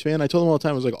Cowboys fan. I told him all the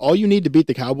time, I was like, all you need to beat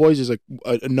the Cowboys is a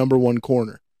number 1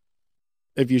 corner.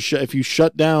 If you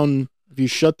shut down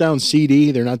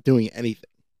CD, they're not doing anything.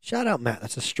 Shout out Matt.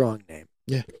 That's a strong name.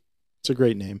 Yeah, it's a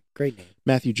great name. Great name.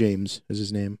 Matthew James is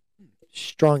his name.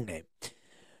 Strong name.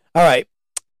 All right.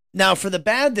 Now for the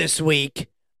bad this week,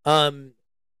 I'm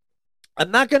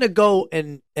not going to go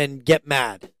and get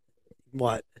mad.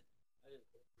 What?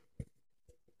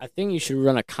 I think you should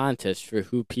run a contest for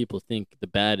who people think the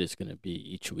bad is going to be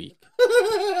each week.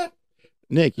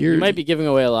 Nick, you might be giving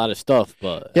away a lot of stuff,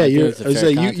 but yeah,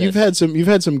 you've had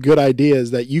some good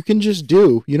ideas that you can just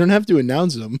do. You don't have to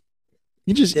announce them.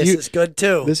 This is good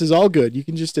too. This is all good. You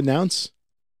can just announce.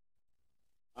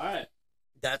 All right.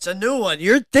 That's a new one.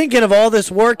 You're thinking of all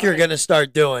this work you're going to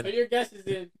start doing. Put your guesses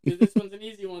in, because this one's an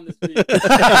easy one this week.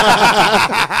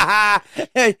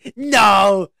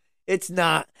 No, it's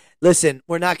not. Listen,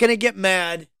 we're not going to get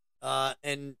mad,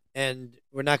 and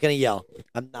we're not going to yell.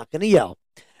 I'm not going to yell.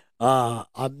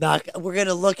 We're going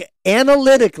to look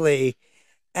analytically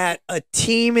at a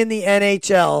team in the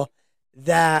NHL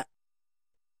that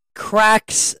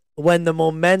cracks when the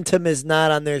momentum is not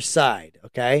on their side,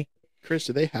 okay? Chris,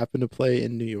 do they happen to play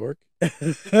in New York?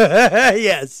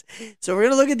 Yes. So we're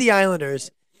going to look at the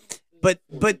Islanders. But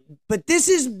this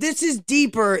is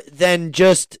deeper than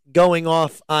just going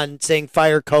off on saying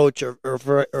fire coach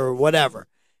or whatever.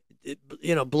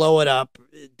 Blow it up,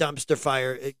 dumpster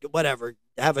fire, whatever.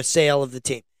 Have a sale of the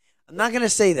team. I'm not going to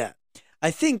say that.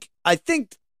 I think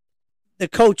the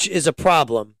coach is a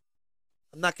problem.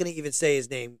 I'm not going to even say his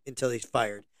name until he's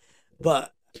fired.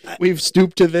 But we've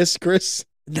stooped to this, Chris.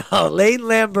 No, Leighton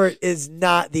Lambert is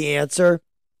not the answer.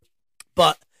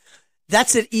 But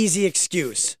that's an easy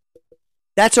excuse.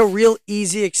 That's a real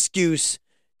easy excuse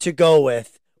to go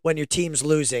with when your team's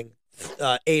losing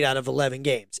 8 out of 11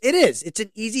 games. It is. It's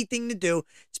an easy thing to do,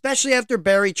 especially after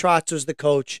Barry Trotz was the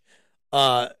coach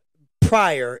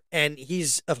prior, and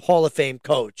he's a Hall of Fame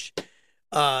coach.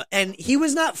 And he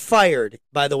was not fired,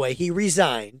 by the way. He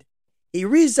resigned.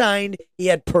 He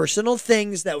had personal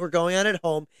things that were going on at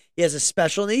home. He has a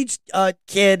special needs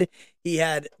kid. He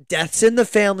had deaths in the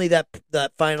family that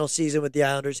final season with the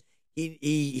Islanders.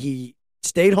 He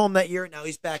stayed home that year. Now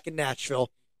he's back in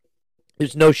Nashville.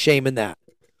 There's no shame in that.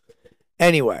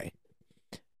 Anyway,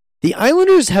 the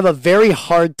Islanders have a very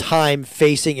hard time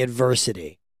facing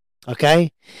adversity.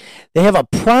 Okay? They have a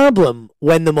problem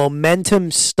when the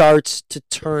momentum starts to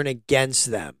turn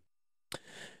against them.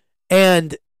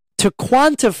 And to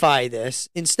quantify this,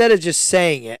 instead of just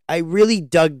saying it, I really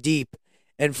dug deep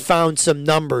and found some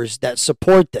numbers that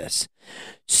support this.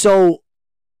 So,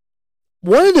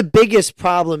 one of the biggest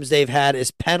problems they've had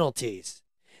is penalties.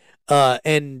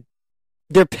 And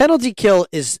their penalty kill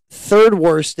is 3rd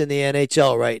worst in the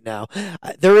NHL right now.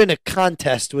 They're in a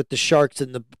contest with the Sharks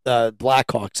and the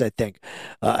Blackhawks, I think.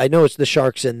 I know it's the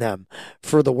Sharks and them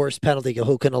for the worst penalty kill,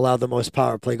 who can allow the most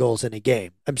power play goals in a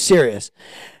game. I'm serious.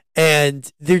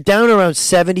 And they're down around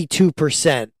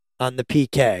 72% on the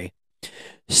PK.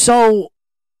 So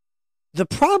the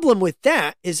problem with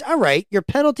that is, all right, your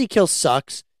penalty kill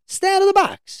sucks. Stay out of the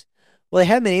box. Well, they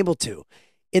haven't been able to.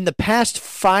 In the past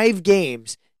 5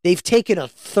 games, they've taken a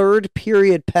 3rd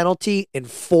period penalty in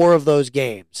 4 of those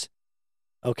games.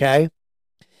 Okay?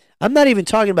 I'm not even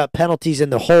talking about penalties in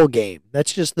the whole game.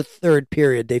 That's just the 3rd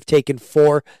period. They've taken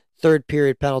 4 3rd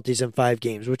period penalties in 5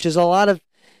 games, which is a lot of,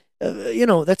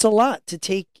 that's a lot to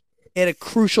take at a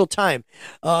crucial time.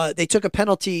 They took a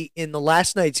penalty in the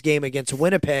last night's game against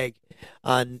Winnipeg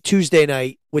on Tuesday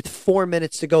night with 4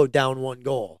 minutes to go, down 1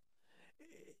 goal.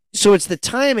 So it's the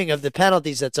timing of the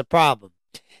penalties that's a problem.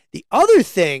 The other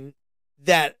thing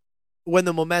that when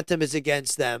the momentum is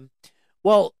against them,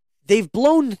 well, they've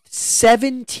blown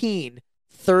 17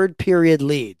 third period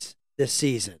leads this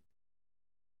season.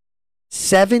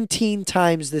 17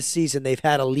 times this season they've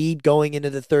had a lead going into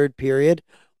the third period,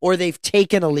 or they've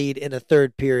taken a lead in a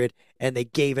third period and they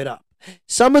gave it up.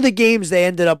 Some of the games they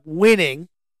ended up winning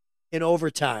in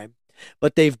overtime,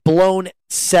 but they've blown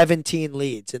 17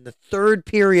 leads in the third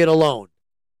period alone,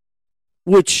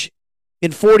 which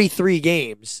in 43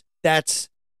 games, that's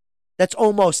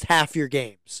almost half your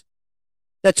games.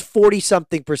 That's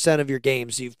 40-something% of your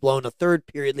games you've blown a third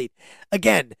period lead.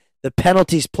 Again, the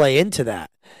penalties play into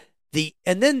that.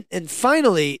 And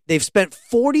finally, they've spent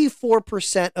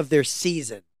 44% of their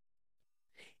season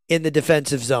in the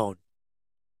defensive zone,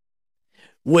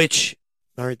 which,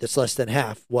 all right, that's less than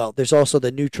half. Well, there's also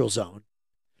the neutral zone,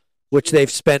 which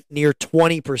they've spent near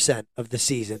 20% of the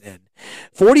season in.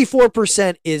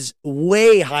 44% is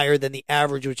way higher than the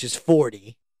average, which is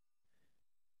 40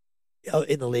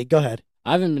 in the league. Go ahead.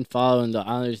 I haven't been following the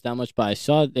Islanders that much, but I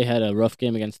saw they had a rough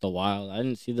game against the Wild. I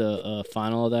didn't see the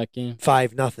final of that game.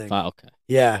 5-0. Okay.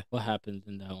 Yeah. What happened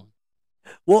in that one?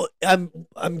 Well, I'm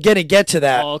gonna get to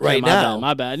that right now.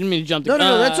 My bad. I didn't mean to jump. No,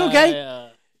 that's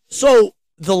okay. So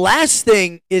the last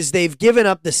thing is they've given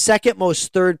up the second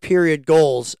most third period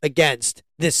goals against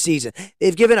this season.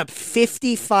 They've given up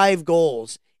 55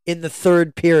 goals in the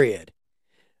third period,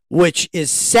 which is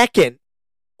second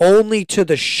only to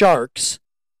the Sharks,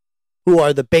 who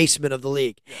are the basement of the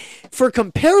league. For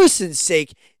comparison's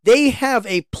sake, they have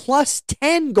a plus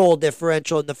 10 goal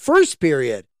differential in the first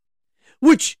period,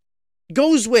 which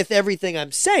goes with everything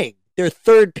I'm saying. Their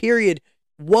third period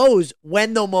woes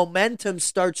when the momentum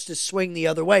starts to swing the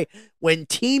other way. When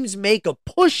teams make a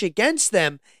push against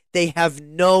them, they have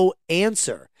no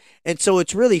answer. And so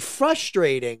it's really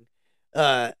frustrating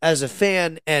as a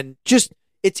fan, and just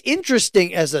it's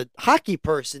interesting as a hockey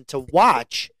person to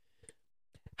watch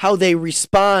how they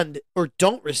respond or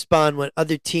don't respond when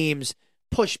other teams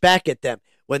push back at them.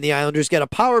 When the Islanders get a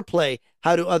power play,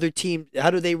 how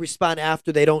do they respond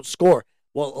after they don't score?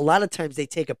 Well, a lot of times they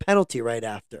take a penalty right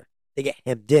after. They get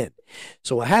hemmed in.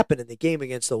 So what happened in the game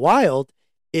against the Wild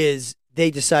is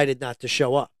they decided not to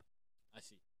show up. I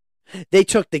see. They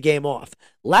took the game off.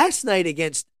 Last night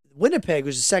against Winnipeg,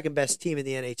 who's the second best team in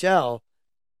the NHL,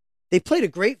 they played a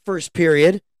great first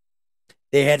period.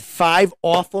 They had 5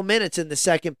 awful minutes in the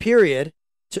second period,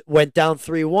 went down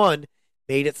 3-1,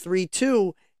 made it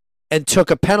 3-2, and took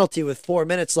a penalty with 4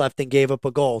 minutes left and gave up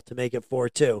a goal to make it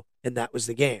 4-2, and that was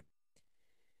the game.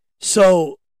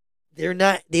 So they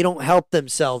don't help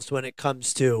themselves when it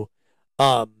comes to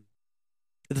the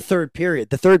third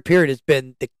period. The third period has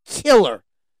been the killer.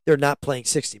 They're not playing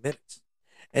 60 minutes.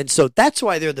 And so that's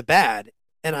why they're the bad.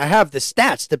 And I have the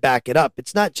stats to back it up.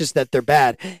 It's not just that they're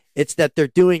bad. It's that they're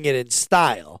doing it in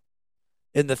style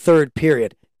in the third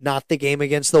period. Not the game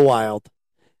against the Wild.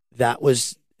 That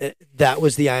was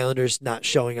the Islanders not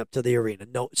showing up to the arena.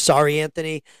 No, sorry,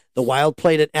 Anthony. The Wild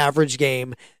played an average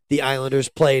game. The Islanders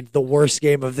played the worst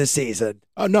game of the season.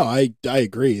 Oh no, I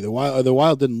agree. The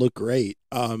Wild didn't look great.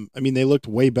 I mean, they looked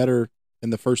way better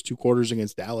in the first 2 quarters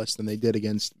against Dallas than they did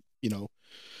against,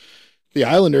 the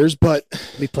Islanders, but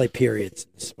we play periods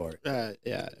in the sport.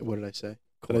 Yeah. What did I say?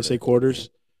 Quarter. Did I say quarters?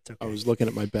 It's okay. I was looking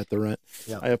at my bet the rent.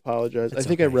 Yeah. I apologize. It's I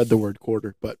think okay. I read the word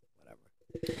quarter, but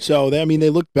whatever. So they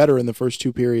looked better in the first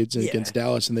 2 periods against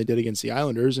Dallas than they did against the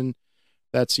Islanders, and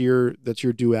that's your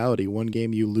duality. One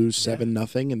game you lose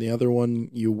 7-0, and the other one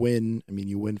you win. I mean,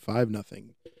 you win 5-0.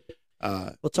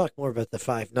 We'll talk more about the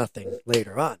 5-0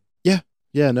 later on.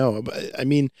 Yeah, no, but I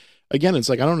mean, again, it's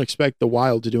like I don't expect the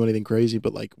Wild to do anything crazy,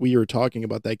 but like we were talking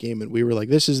about that game, and we were like,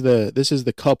 this is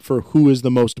the cup for who is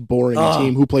the most boring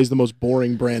team, who plays the most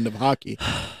boring brand of hockey.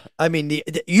 I mean,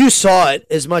 you saw it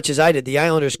as much as I did. The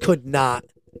Islanders could not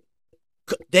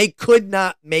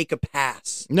make a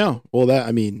pass. No, well,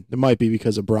 it might be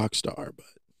because of Brock Star, but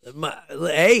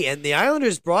hey, and the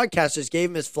Islanders broadcasters gave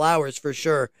him his flowers for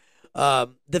sure.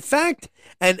 The fact,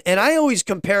 and I always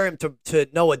compare him to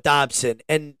Noah Dobson,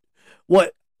 and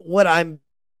what I'm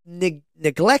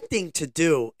neglecting to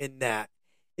do in that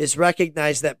is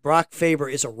recognize that Brock Faber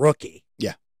is a rookie.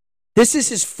 Yeah, this is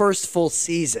his first full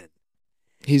season.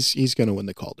 He's going to win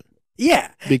the Calder.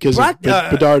 Yeah, because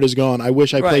Bedard is gone. I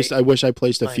wish I placed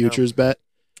a I futures bet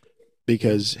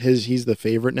because he's the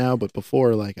favorite now. But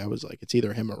before, I was like, it's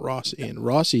either him or Rossi, and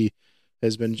Rossi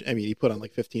has been. I mean, he put on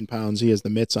 15 pounds. He has the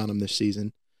mitts on him this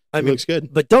season. He looks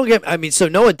good. But so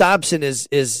Noah Dobson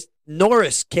is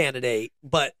Norris candidate,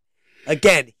 but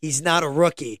again, he's not a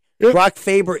rookie. Yep. Brock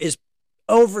Faber is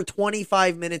over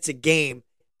 25 minutes a game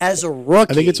as a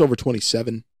rookie. I think it's over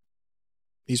 27.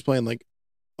 He's playing like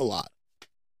a lot.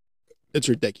 It's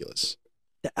ridiculous.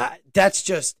 That's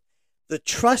just the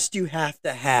trust you have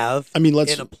to have. I mean,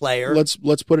 in a player. Let's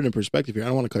put it in perspective here. I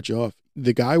don't want to cut you off.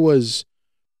 The guy was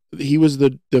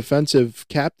the defensive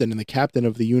captain and the captain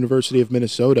of the University of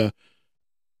Minnesota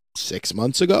 6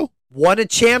 months ago. Won a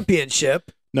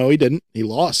championship. No, he didn't. He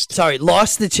lost. Sorry,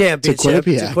 lost the championship to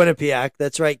Quinnipiac.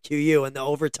 That's right, QU in the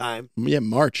overtime. Yeah,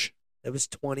 March. That was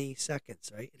 20 seconds,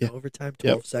 right? Yeah. Overtime,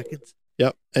 12 seconds.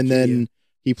 Yep. And then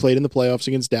he played in the playoffs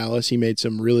against Dallas. He made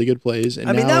some really good plays.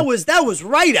 And that was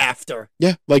right after.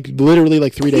 Yeah, like literally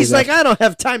like 3 days. He's like, I don't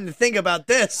have time to think about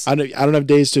this. I don't have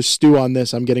days to stew on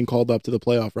this. I'm getting called up to the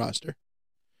playoff roster.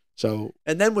 So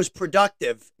and then was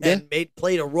productive and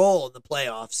played a role in the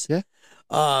playoffs. Yeah.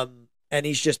 And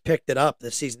he's just picked it up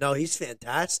this season. No, he's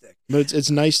fantastic. But it's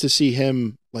nice to see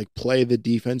him like play the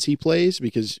defense he plays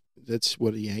because that's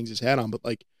what he hangs his hat on. But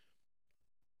like,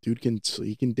 dude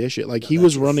he can dish it. Like he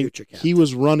was running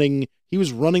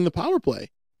the power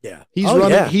play. Yeah.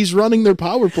 He's running their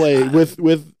power play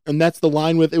with and that's the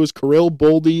line with it was Kirill,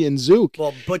 Boldy, and Zook.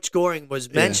 Well, Butch Goring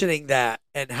was mentioning that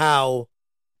and how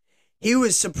he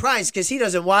was surprised because he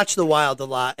doesn't watch the Wild a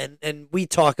lot and we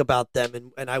talk about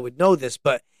them and I would know this,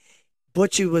 but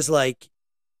Butchie was like,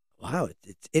 wow,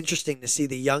 it's interesting to see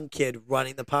the young kid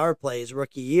running the power play his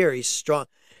rookie year. He's strong.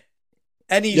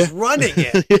 And he's running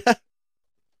it. Yeah.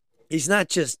 He's not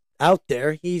just out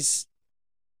there. He's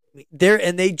there,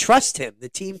 and they trust him. The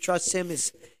team trusts him.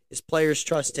 His players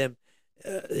trust him.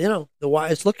 The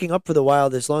Wild is looking up for the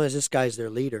Wild as long as this guy's their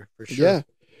leader, for sure. Yeah.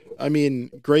 I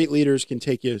mean, great leaders can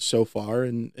take you so far,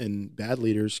 and bad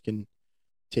leaders can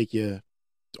take you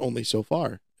only so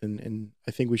far. And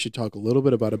I think we should talk a little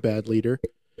bit about a bad leader.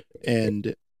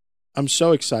 And I'm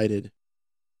so excited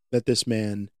that this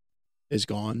man is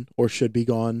gone or should be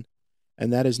gone.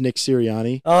 And that is Nick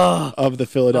Sirianni of the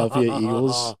Philadelphia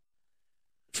Eagles.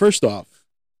 First off,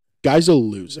 guy's a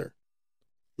loser.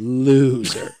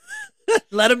 Loser.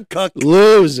 Let him cook.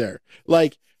 Loser.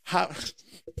 Like, how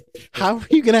are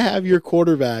you going to have your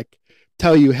quarterback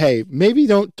tell you, hey, maybe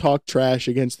don't talk trash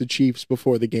against the Chiefs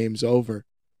before the game's over?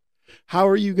 How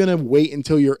are you going to wait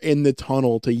until you're in the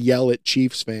tunnel to yell at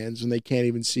Chiefs fans when they can't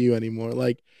even see you anymore?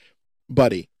 Like,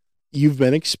 buddy, you've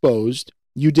been exposed.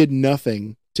 You did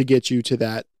nothing to get you to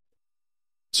that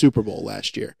Super Bowl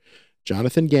last year.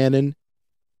 Jonathan Gannon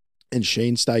and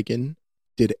Shane Steichen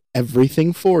did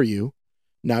everything for you.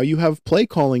 Now you have play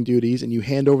calling duties and you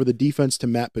hand over the defense to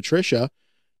Matt Patricia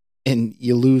and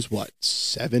you lose,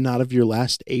 7 out of your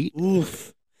last 8?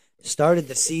 Oof. Started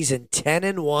the season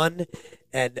 10-1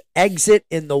 and exit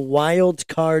in the wild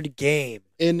card game.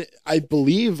 And I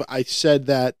believe I said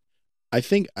that. I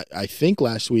think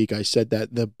last week I said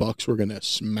that the Bucs were going to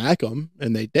smack them,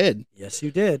 and they did. Yes,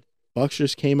 you did. Bucs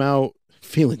just came out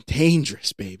feeling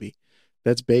dangerous, baby.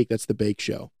 That's Bake. That's the Bake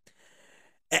Show.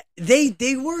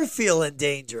 They were feeling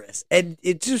dangerous, and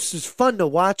it just was fun to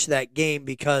watch that game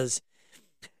because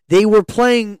they were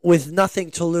playing with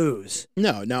nothing to lose.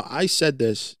 No, now I said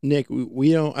this, Nick.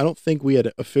 I don't think we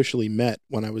had officially met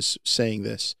when I was saying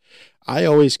this. I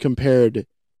always compared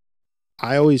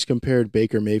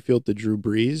Baker Mayfield to Drew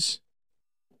Brees,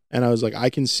 and I was like, I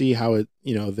can see how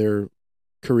their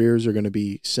careers are going to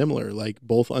be similar. Like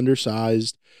both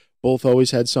undersized, both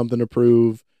always had something to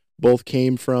prove. Both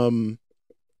came from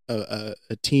a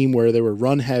team where they were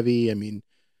run heavy. I mean,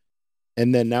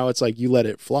 and then now it's like you let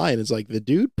it fly, and it's like the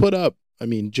dude put up. I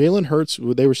mean, Jalen Hurts.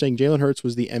 They were saying Jalen Hurts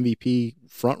was the MVP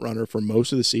front runner for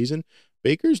most of the season.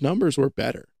 Baker's numbers were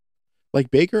better.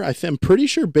 Like Baker, I'm pretty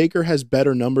sure Baker has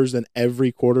better numbers than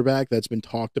every quarterback that's been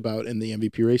talked about in the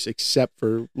MVP race, except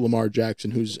for Lamar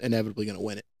Jackson, who's inevitably going to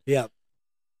win it. Yeah.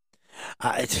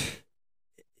 And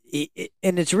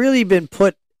it's really been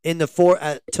put in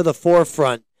to the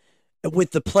forefront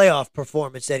with the playoff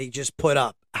performance that he just put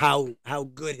up, how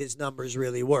good his numbers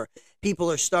really were.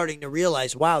 People are starting to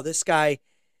realize, wow, this guy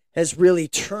has really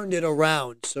turned it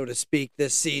around, so to speak,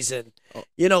 this season.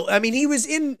 Oh. I mean, he was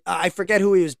in, I forget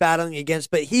who he was battling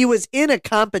against, but he was in a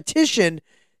competition.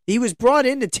 He was brought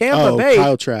into Tampa Bay.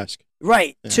 Kyle Trask.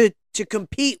 Right, yeah. to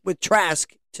compete with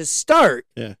Trask to start.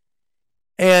 Yeah.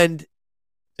 And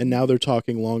now they're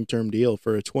talking long-term deal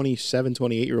for a 27,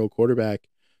 28-year-old quarterback.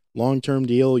 Long-term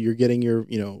deal, you're getting your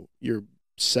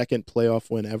second playoff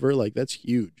win ever. Like, that's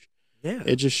huge. Yeah.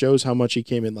 It just shows how much he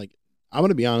came in. Like, I'm going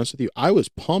to be honest with you. I was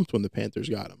pumped when the Panthers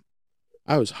got him.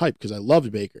 I was hyped because I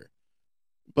loved Baker.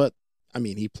 But I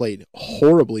mean, he played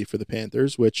horribly for the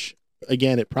Panthers, which,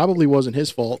 again, it probably wasn't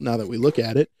his fault now that we look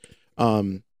at it.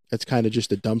 It's kind of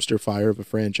just a dumpster fire of a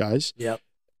franchise. Yep.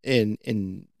 And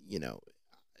you know,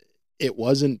 it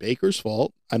wasn't Baker's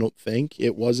fault, I don't think.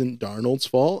 It wasn't Darnold's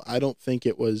fault. I don't think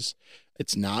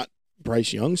it's not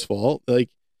Bryce Young's fault. Like,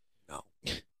 no.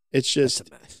 It's just That's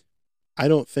a mess. I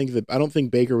don't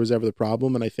think Baker was ever the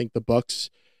problem, and I think the Bucs,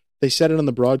 they said it on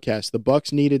the broadcast, the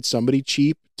Bucs needed somebody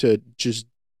cheap to just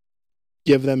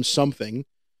give them something,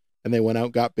 and they went out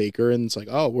and got Baker, and it's like,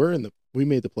 oh, we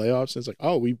made the playoffs, and it's like,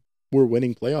 oh, we're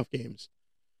winning playoff games.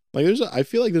 Like, I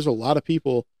feel like there's a lot of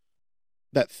people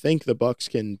that think the Bucs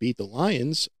can beat the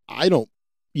Lions. I don't,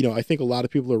 I think a lot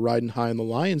of people are riding high on the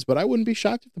Lions, but I wouldn't be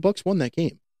shocked if the Bucs won that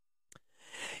game.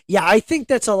 Yeah, I think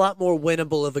that's a lot more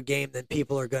winnable of a game than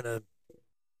people are going to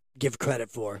give credit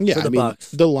for. Yeah, for the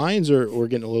Bucs. The Lions we're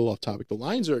getting a little off topic. The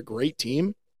Lions are a great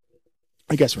team.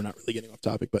 I guess we're not really getting off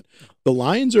topic, but the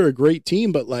Lions are a great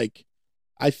team, but like,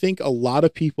 I think a lot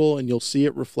of people, and you'll see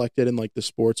it reflected in like the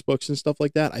sports books and stuff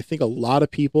like that, I think a lot of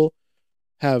people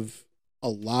have a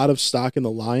lot of stock in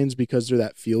the Lions because they're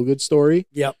that feel-good story.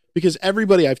 Yep. Because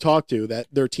everybody I've talked to that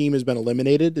their team has been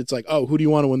eliminated, it's like, oh, who do you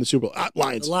want to win the Super Bowl?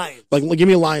 Lions. The Lions. Like, give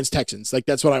me a Lions-Texans. Like,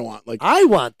 that's what I want. Like, I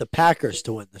want the Packers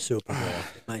to win the Super Bowl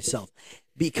myself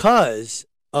because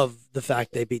of the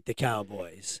fact they beat the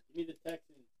Cowboys. Give me the Texans.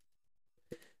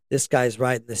 This guy's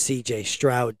riding the C.J.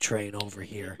 Stroud train over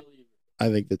here. I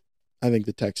think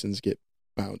the Texans get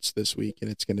bounced this week, and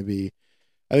it's going to be,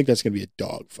 I think that's going to be a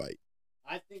dogfight.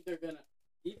 I think they're gonna.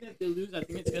 Even if they lose, I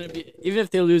think it's gonna be. Even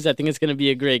if they lose, I think it's gonna be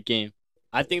a great game.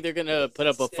 I think they're gonna put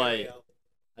up a fight.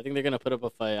 I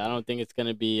don't think it's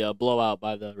gonna be a blowout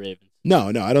by the Ravens. No,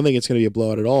 I don't think it's going to be a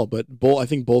blowout at all. But I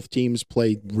think both teams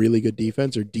play really good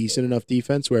defense or decent enough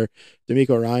defense where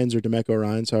D'Amico Ryans,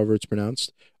 however it's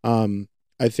pronounced,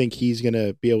 I think he's going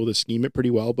to be able to scheme it pretty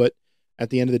well. But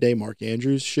at the end of the day, Mark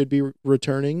Andrews should be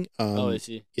returning. Is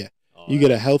he? Yeah. Oh, you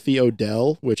get a healthy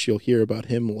Odell, which you'll hear about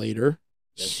him later.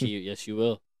 Yes, you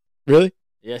will. Really?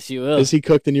 Yes, you will. Is he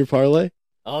cooked in your parlay?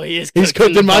 Oh, he is. He's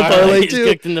cooked in my parlay too. He's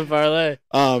cooked in the parlay.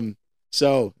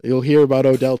 So you'll hear about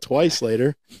Odell twice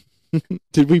later.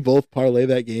 Did we both parlay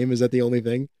that game? Is that the only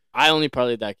thing? I only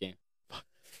parlayed that game.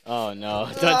 Oh no!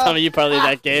 Don't tell me you parlayed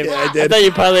that game. Yeah, I did. thought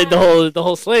you parlayed the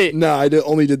whole slate. No, I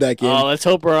only did that game. Oh, let's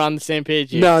hope we're on the same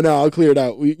page here. No, I'll clear it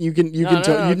out. You can do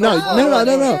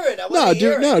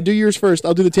yours first.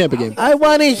 I'll do the Tampa game. I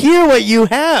want to hear what you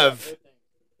have.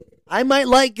 I might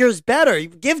like yours better.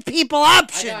 Give people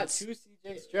options. I got 2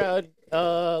 C.J. Stroud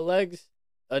legs,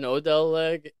 an Odell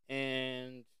leg,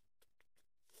 and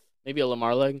maybe a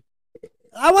Lamar leg.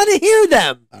 I want to hear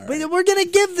them. All right. We're gonna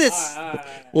give this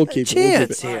We'll a keep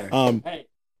chance it. here. Hey,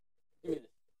 give me this.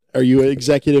 Are you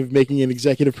making an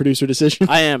executive producer decision?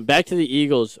 I am. Back to the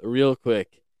Eagles real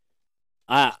quick.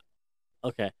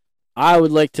 Okay. I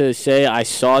would like to say I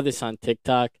saw this on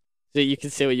TikTok, so you can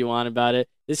say what you want about it.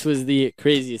 This was the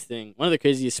craziest thing, one of the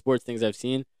craziest sports things I've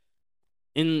seen.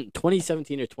 In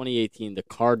 2017 or 2018, the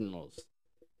Cardinals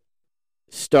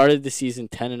started the season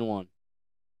 10-1,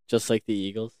 just like the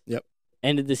Eagles. Yep.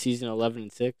 Ended the season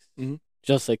 11-6, Mhm.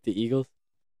 just like the Eagles.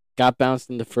 Got bounced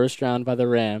in the first round by the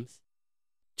Rams,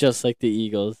 just like the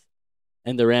Eagles,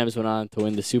 and the Rams went on to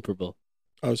win the Super Bowl.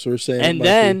 Oh, so we're saying.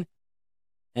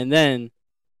 And then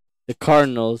the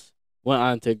Cardinals went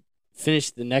on to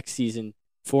finish the next season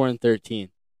 4-13.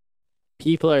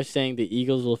 People are saying the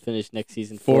Eagles will finish next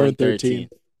season 4-13.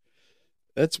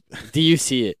 That's. Do you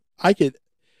see it? I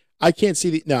can't see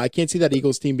that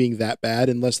Eagles team being that bad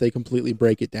unless they completely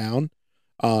break it down.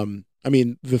 I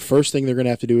mean, the first thing they're going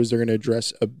to have to do is they're going to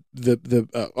address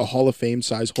a Hall of Fame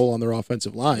size hole on their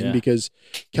offensive line because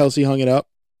Kelsey hung it up.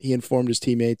 He informed his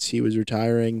teammates he was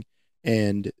retiring,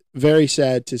 and very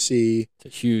sad to see.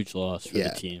 It's a huge loss for the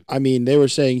team. I mean, they were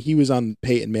saying he was on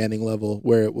Peyton Manning level,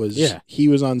 where it was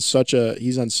he's such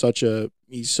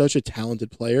a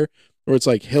talented player, where it's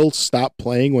like he'll stop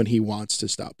playing when he wants to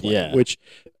stop playing. Yeah. Which,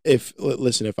 if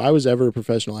I was ever a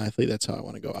professional athlete, that's how I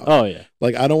want to go out. Oh yeah.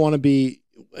 Like, I don't want to be.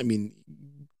 I mean,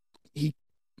 he,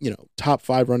 top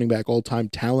 5 running back all time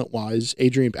talent wise. I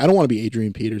don't want to be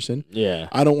Adrian Peterson. Yeah.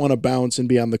 I don't want to bounce and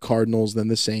be on the Cardinals, then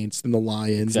the Saints, then the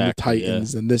Lions, and the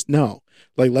Titans, and this. No,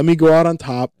 like, let me go out on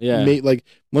top. Yeah. Let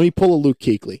me pull a Luke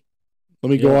Kuechly.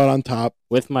 Let me go out on top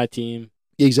with my team.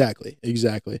 Exactly.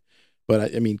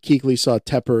 But I mean, Kuechly saw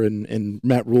Tepper and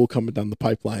Matt Rule coming down the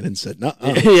pipeline and said, "No,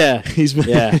 yeah." He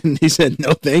said,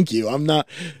 "No, thank you. I'm not.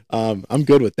 I'm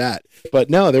good with that." But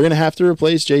no, they're gonna have to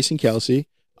replace Jason Kelsey.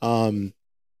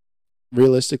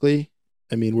 Realistically,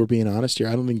 I mean, we're being honest here.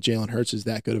 I don't think Jalen Hurts is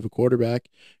that good of a quarterback.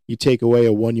 You take away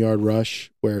a 1 yard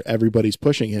rush where everybody's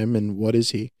pushing him, and what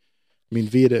is he? I mean,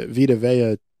 Vita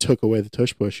Vea took away the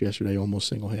tush push yesterday almost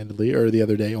single-handedly, or the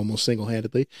other day almost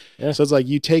single-handedly. Yeah. So it's like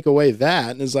you take away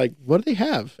that, and it's like, what do they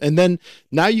have? And then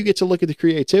now you get to look at the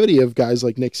creativity of guys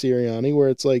like Nick Sirianni, where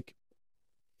it's like,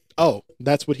 oh,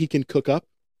 that's what he can cook up.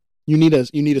 You need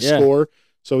a score,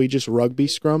 so he just rugby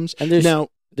scrums. And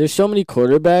there's so many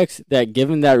quarterbacks that,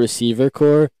 given that receiver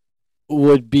core,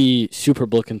 would be Super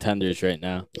Bowl contenders right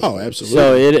now. Oh, absolutely.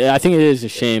 So I think it is a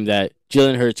shame that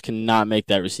Jalen Hurts cannot make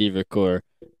that receiver core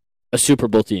a Super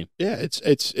Bowl team. Yeah,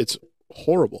 it's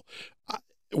horrible.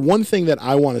 One thing that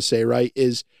I want to say, right,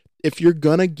 is if you're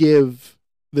gonna give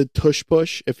the tush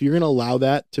push, if you're gonna allow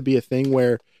that to be a thing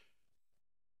where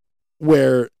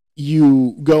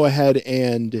you go ahead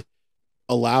and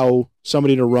allow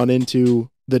somebody to run into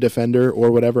the defender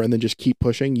or whatever, and then just keep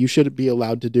pushing, you should be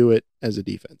allowed to do it as a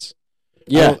defense.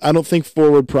 Yeah, I don't think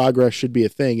forward progress should be a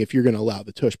thing if you're going to allow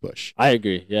the tush push. I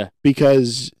agree. Yeah,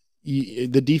 because the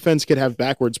defense could have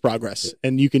backwards progress,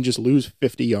 and you can just lose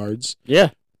 50 yards. Yeah.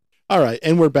 All right,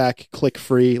 and we're back. Click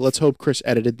free. Let's hope Chris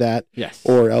edited that. Yes.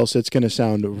 Or else it's going to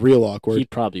sound real awkward. He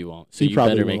probably won't. So He you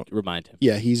probably better won't. remind him.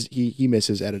 Yeah, he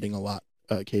misses editing a lot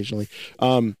occasionally.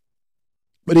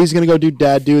 But he's going to go do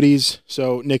dad duties.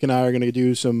 So Nick and I are going to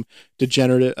do some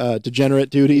degenerate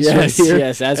duties Yes, right here.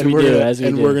 yes, as and we do.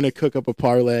 We're going to cook up a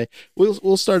parlay.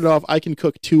 We'll start it off. I can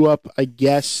cook 2 up, I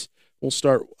guess. We'll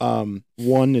start 1.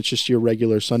 It's just your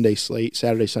regular Sunday slate,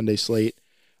 Saturday, Sunday slate.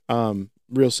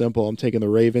 Real simple. I'm taking the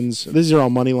Ravens. These are all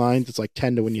money lines. It's like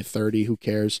 10 to win you 30. Who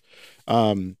cares?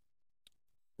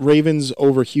 Ravens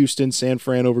over Houston, San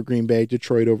Fran over Green Bay,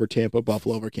 Detroit over Tampa,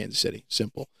 Buffalo over Kansas City.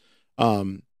 Simple.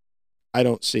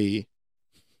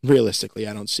 Realistically,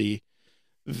 I don't see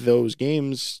those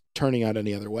games turning out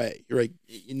any other way. Right?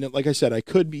 Like I said,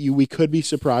 we could be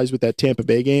surprised with that Tampa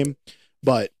Bay game,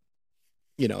 but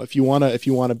if you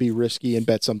wanna be risky and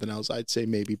bet something else, I'd say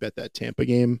maybe bet that Tampa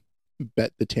game,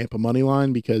 bet the Tampa money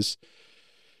line, because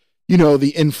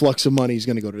the influx of money is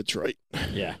going to go to Detroit.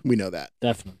 Yeah, we know that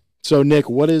definitely. So Nick,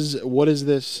 what is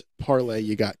this parlay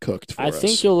you got cooked for us? I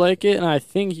think you'll like it, and I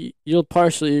think you'll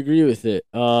partially agree with it.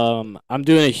 I'm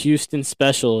doing a Houston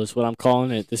special, is what I'm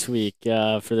calling it this week,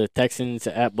 for the Texans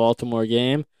at Baltimore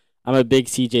game. I'm a big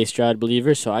C.J. Stroud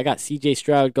believer, so I got C.J.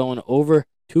 Stroud going over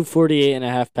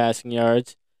 248.5 passing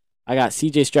yards. I got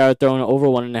C.J. Stroud throwing over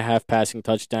 1.5 passing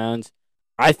touchdowns.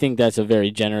 I think that's a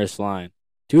very generous line.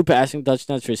 2 passing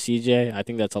touchdowns for C.J., I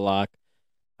think that's a lock.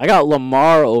 I got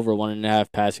Lamar over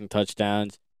 1.5 passing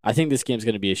touchdowns. I think this game's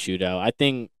going to be a shootout. I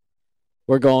think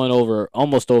we're going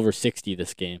almost over 60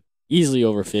 this game. Easily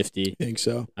over 50. I think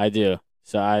so. I do.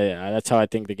 So that's how I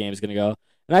think the game's going to go.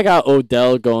 And I got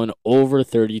Odell going over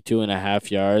 32.5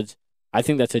 yards. I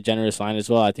think that's a generous line as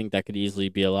well. I think that could easily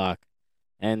be a lock.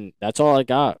 And that's all I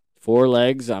got. 4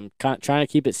 legs. I'm trying to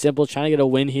keep it simple, trying to get a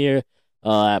win here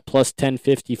at plus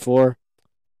 1054.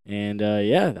 And,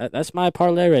 that's my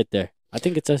parlay right there. I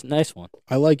think it's a nice one.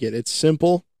 I like it. It's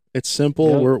simple. Yep.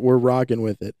 We're rocking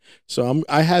with it. So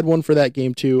I had one for that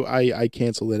game too. I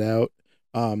canceled it out.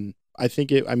 I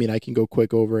can go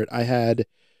quick over it. I had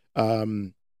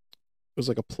it was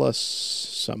like a plus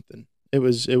something. It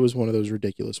was one of those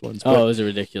ridiculous ones. It was a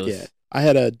ridiculous. Yeah. I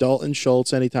had a Dalton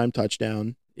Schultz anytime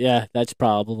touchdown. Yeah, that's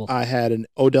probable. I had an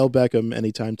Odell Beckham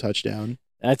anytime touchdown.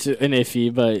 That's an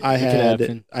iffy, but I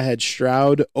had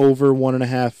Stroud over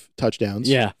 1.5 touchdowns.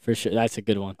 Yeah, for sure. That's a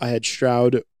good one. I had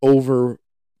Stroud over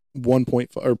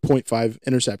 0.5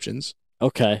 interceptions.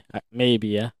 Okay, maybe,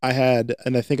 yeah. I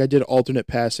think I did alternate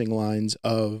passing lines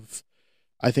of,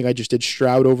 I think I just did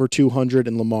Stroud over 200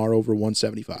 and Lamar over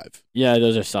 175. Yeah,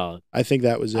 those are solid. I think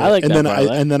that was it. I like that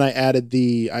parlay. And then I added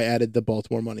the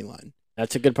Baltimore money line.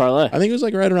 That's a good parlay. I think it was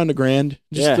like right around $1,000.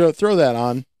 Just throw that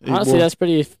on. Honestly, that's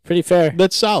pretty fair.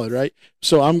 That's solid, right?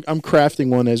 So I'm crafting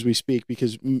one as we speak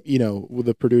because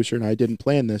the producer and I didn't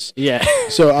plan this. Yeah.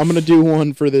 So I'm gonna do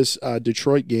one for this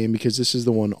Detroit game because this is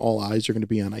the one all eyes are gonna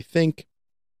be on. I think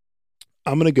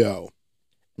I'm gonna go.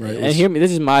 Right. And hear me.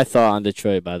 This is my thought on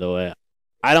Detroit, by the way.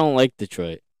 I don't like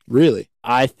Detroit. Really?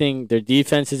 I think their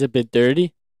defense is a bit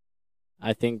dirty.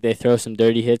 I think they throw some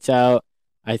dirty hits out.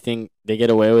 I think they get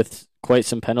away with quite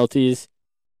some penalties.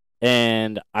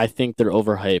 And I think they're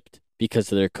overhyped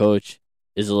because of their coach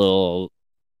is a little,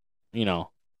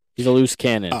 he's a loose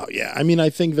cannon. Oh, yeah. I mean, I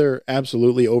think they're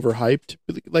absolutely overhyped.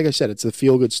 Like I said, it's the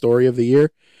feel-good story of the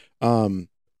year.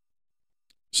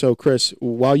 So, Chris,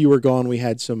 while you were gone, we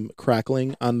had some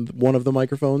crackling on one of the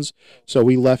microphones. So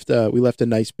we left a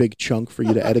nice big chunk for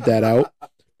you to edit that out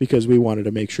because we wanted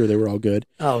to make sure they were all good.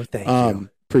 Oh, thank you.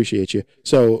 Appreciate you.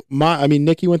 So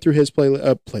Nikki went through his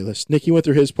playlist. Nikki went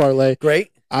through his parlay.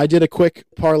 Great. I did a quick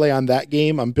parlay on that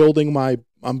game. I'm building my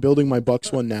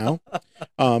Bucks one now.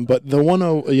 But the one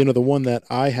the one that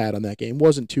I had on that game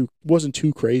wasn't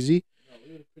too crazy.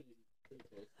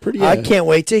 Pretty. I can't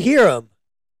wait to hear them.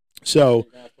 So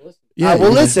I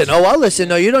will listen. Oh, I'll listen.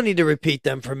 No, you don't need to repeat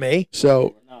them for me.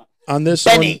 So on this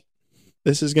Benny. one,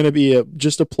 this is going to be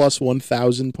just a plus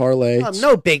 1,000 parlay.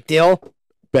 No big deal.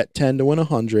 Bet 10 to win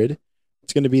 100.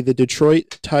 It's going to be the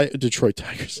Detroit Tigers.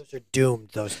 Those are doomed.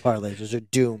 Those parlays. Those are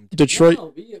doomed. Detroit.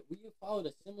 No, we followed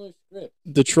a similar script.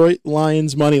 Detroit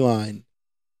Lions money line.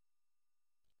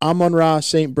 Amon-Ra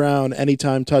St. Brown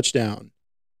anytime touchdown.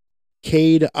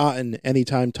 Cade Otton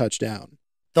anytime touchdown.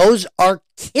 Those are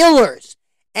killers.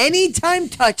 Anytime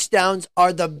touchdowns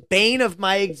are the bane of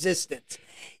my existence.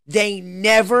 They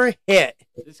never hit.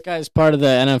 This guy's part of the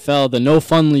NFL, the No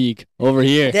Fun League over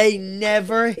here. They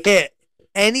never hit.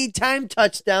 Anytime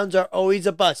touchdowns are always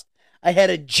a bust. I had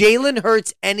a Jalen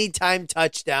Hurts anytime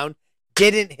touchdown.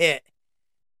 Didn't hit.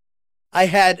 I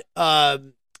had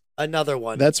another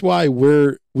one. That's why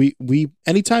we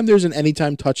anytime there's an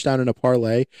anytime touchdown in a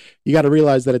parlay, you got to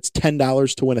realize that it's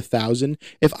 $10 to win 1,000.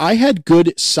 If I had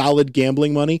good solid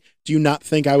gambling money, do you not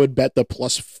think I would bet the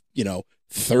plus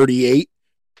 38,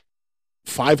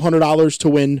 $500 to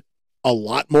win a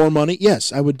lot more money?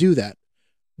 Yes, I would do that.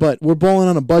 But we're balling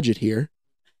on a budget here.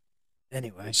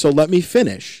 Anyway. So let me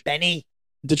finish. Benny.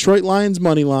 Detroit Lions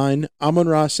money line,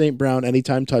 Amon-Ra St. Brown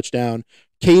anytime touchdown,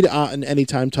 Cade Otton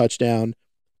anytime touchdown,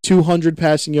 200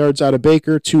 passing yards out of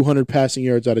Baker, 200 passing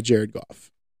yards out of Jared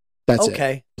Goff. That's it.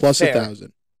 Okay. Plus fair.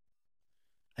 1,000.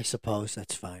 I suppose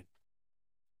that's fine.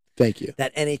 Thank you.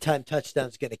 That anytime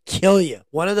touchdown's going to kill you.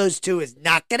 One of those two is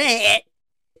not going to hit.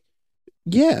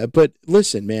 Yeah, but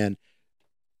listen, man.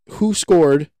 Who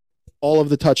scored all of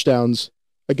the touchdowns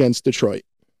against Detroit?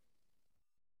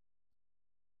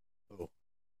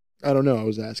 I don't know. I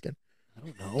was asking. I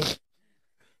don't know.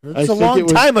 It's a long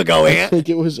time ago, I think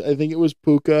it was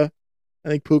Puka. I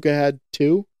think Puka had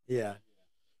 2. Yeah.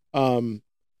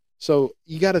 So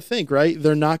you got to think, right?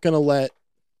 They're not going to let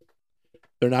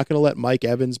Mike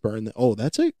Evans burn.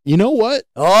 That's it. You know what?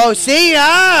 Oh, see,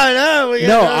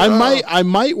 no. I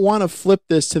might want to flip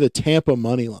this to the Tampa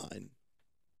money line.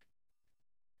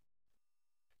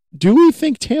 Do we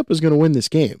think Tampa's going to win this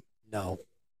game? No.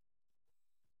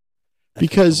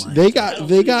 Because they got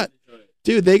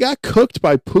cooked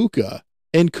by Puka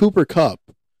and Cooper Kupp.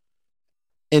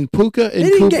 And Puka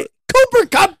and Cooper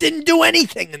Kupp didn't do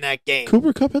anything in that game.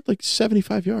 Cooper Kupp had like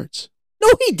 75 yards. No,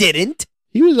 he didn't.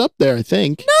 He was up there, I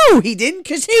think. No, he didn't,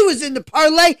 because he was in the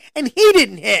parlay and he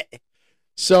didn't hit.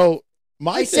 So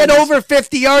I said over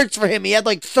 50 yards for him. He had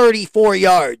like 34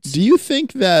 yards. Do you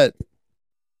think that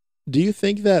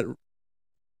the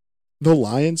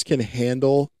Lions can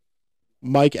handle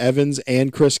Mike Evans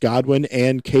and Chris Godwin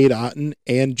and Cade Otton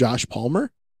and Josh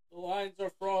Palmer? The Lions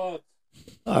are frauds.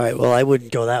 All right, well, I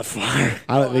wouldn't go that far.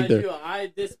 I don't think they're.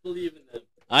 I disbelieve in them.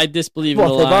 I disbelieve in the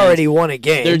Well, Lions. they've already won a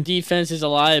game. Their defense is a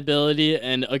liability,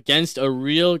 and against a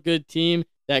real good team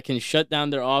that can shut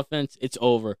down their offense, it's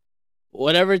over.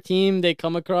 Whatever team they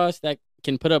come across that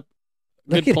can put up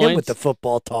good Look at him with points the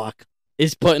football talk.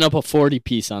 is putting up a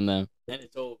 40-piece on them, and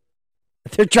it's over.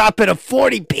 They're dropping a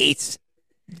 40-piece.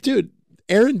 Dude,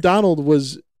 Aaron Donald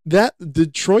was that.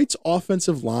 Detroit's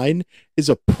offensive line is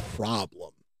a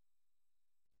problem.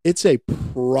 It's a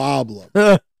problem.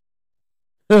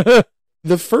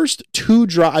 The first 2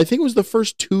 drives, I think it was the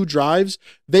first 2 drives,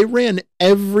 they ran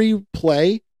every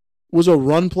play was a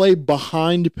run play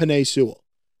behind Penei Sewell.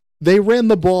 They ran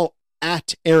the ball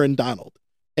at Aaron Donald,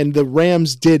 and the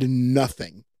Rams did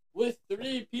nothing. With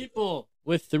 3 people.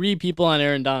 With 3 people on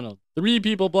Aaron Donald. 3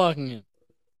 people blocking him.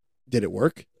 Did it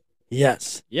work?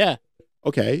 Yes. Yeah.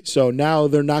 Okay, so now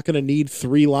they're not going to need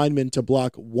 3 linemen to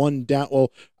block 1 down.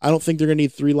 Well, I don't think they're going to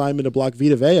need 3 linemen to block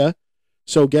Vita Vea.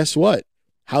 So guess what?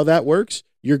 How that works,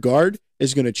 your guard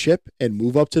is going to chip and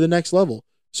move up to the next level.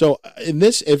 So in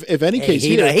this, if any case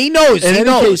here, he knows. In he any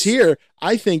knows. case here,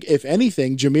 I think if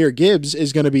anything, Jahmyr Gibbs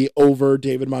is going to be over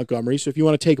David Montgomery. So if you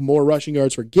want to take more rushing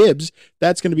yards for Gibbs,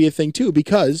 that's going to be a thing too,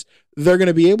 because they're going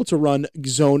to be able to run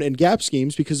zone and gap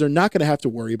schemes because they're not going to have to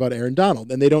worry about Aaron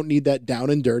Donald, and they don't need that down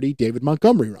and dirty David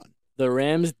Montgomery run. The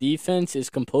Rams' defense is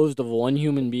composed of 1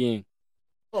 human being.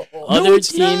 No, Other it's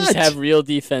teams not. have real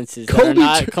defenses that are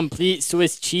not complete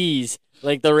Swiss cheese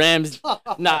like the Rams.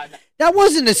 That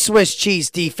wasn't a Swiss cheese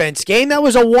defense game. That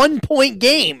was a 1-point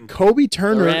game. Kobe The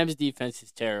Turner, Rams' defense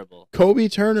is terrible. Kobe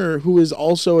Turner, who is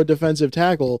also a defensive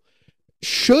tackle,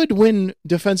 should win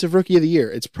Defensive Rookie of the Year.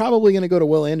 It's probably going to go to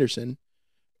Will Anderson.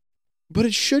 but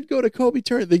it should go to Kobe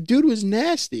Turner. The dude was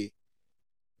nasty.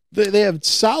 They have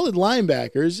solid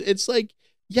linebackers. It's like,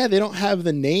 yeah, they don't have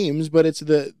the names, but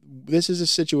this is a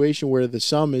situation where the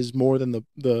sum is more than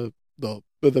the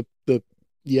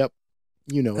yep,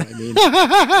 you know what I mean.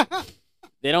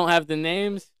 They don't have the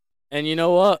names, and you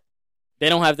know what? They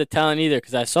don't have the talent either,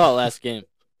 because I saw it last game.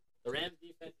 The Rams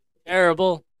defense is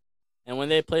terrible, and when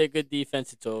they play a good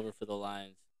defense, it's over for the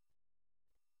Lions.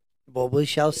 Well, we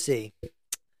shall see.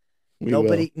 We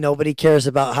will. Nobody cares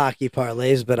about hockey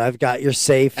parlays, but I've got your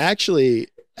safe. Actually,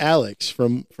 Alex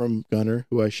from Gunner,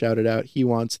 who I shouted out, he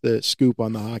wants the scoop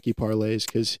on the hockey parlays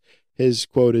because his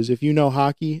quote is, "If you know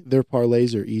hockey, their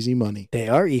parlays are easy money." They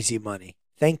are easy money.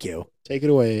 Thank you. Take it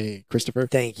away, Christopher.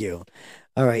 Thank you.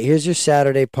 All right, here's your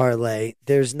Saturday parlay.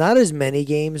 There's not as many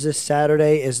games this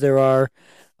Saturday as there are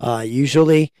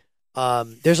usually.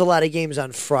 There's a lot of games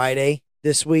on Friday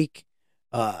this week.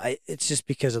 It's just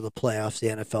because of the playoffs, the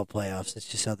NFL playoffs. It's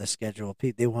just how the schedule.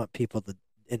 They want people to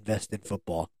invest in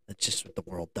football. That's just what the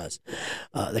world does.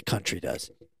 The country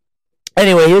does.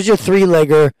 Anyway, here's your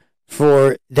three-legger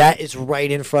for that is right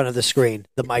in front of the screen,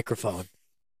 the microphone.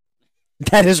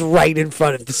 That is right in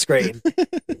front of the screen.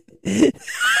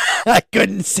 I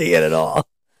couldn't see it at all.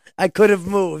 I could have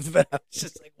moved, but I was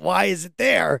just like, why is it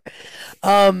there?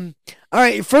 All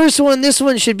right, first one. This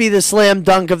one should be the slam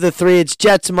dunk of the three. It's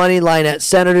Jets money line at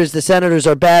Senators. The Senators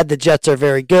are bad. The Jets are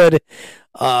very good.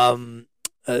 The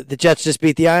Jets just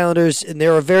beat the Islanders, and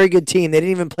they're a very good team. They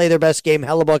didn't even play their best game.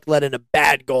 Hellebuck let in a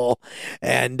bad goal,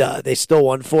 and they still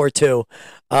won 4-2.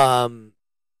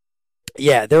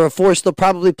 Yeah, they're a force. They'll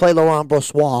probably play Laurent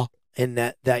Brossoit in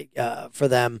that for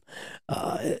them.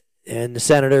 And the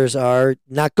Senators are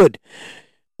not good.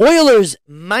 Oilers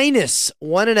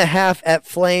 -1.5 at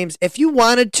Flames. If you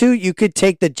wanted to, you could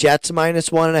take the Jets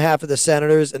 -1.5 of the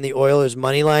Senators and the Oilers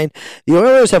money line. The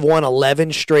Oilers have won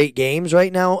 11 straight games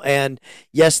right now, and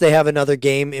yes, they have another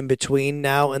game in between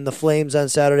now and the Flames on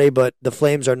Saturday, but the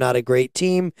Flames are not a great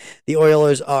team. The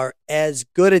Oilers are as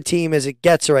good a team as it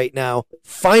gets right now.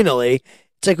 Finally,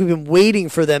 it's like we've been waiting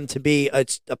for them to be a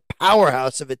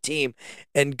powerhouse of a team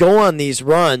and go on these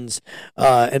runs,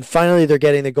 and finally they're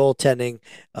getting the goaltending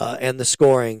and the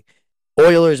scoring.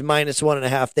 Oilers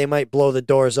 -1.5. They might blow the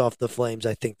doors off the Flames,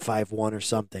 I think 5-1 or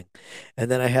something. And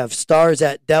then I have Stars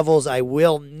at Devils. I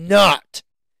will not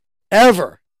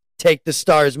ever take the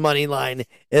Stars money line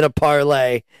in a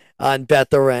parlay on Bet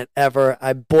the Rent ever.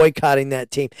 I'm boycotting that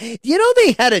team. You know,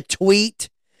 they had a tweet.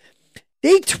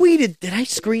 They tweeted, did I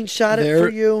screenshot it for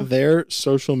you? Their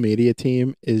social media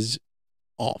team is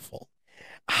awful.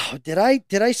 Oh, did I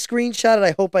screenshot it?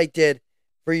 I hope I did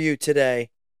for you today.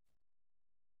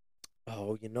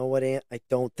 Oh, you know what, Ant? I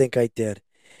don't think I did.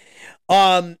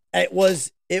 It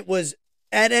was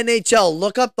at NHL.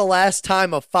 Look up the last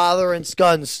time a father and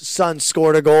son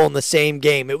scored a goal in the same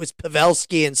game. It was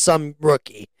Pavelski and some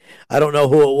rookie. I don't know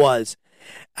who it was.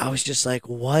 I was just like,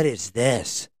 what is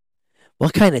this?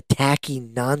 What kind of tacky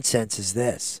nonsense is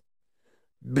this?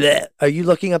 Blech. Are you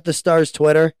looking up the Stars'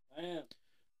 Twitter? I am.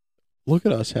 Look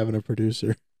at us having a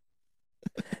producer.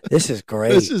 This is great.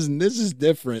 This is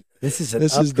different. This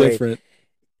is different.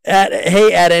 At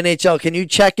NHL, can you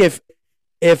check if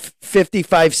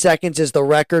 55 seconds is the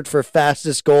record for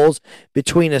fastest goals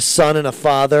between a son and a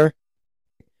father?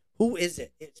 Who is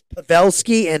it? It's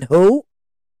Pavelski and who?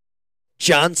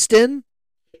 Johnston?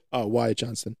 Oh, Wyatt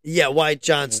Johnston. Yeah, Wyatt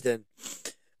Johnston.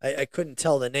 I couldn't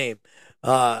tell the name.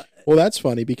 Well, that's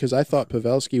funny because I thought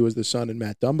Pavelski was the son and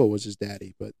Matt Dumbo was his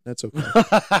daddy, but that's okay.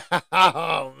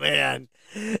 Oh, man.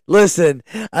 Listen,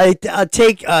 I'll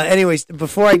take, anyways,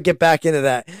 before I get back into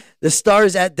that, the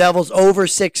Stars at Devils over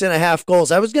 6.5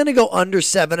 goals. I was going to go under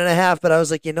 7.5, but I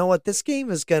was like, you know what? This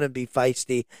game is going to be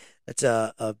feisty. That's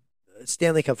a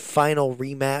Stanley Cup final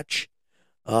rematch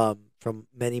from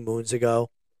many moons ago.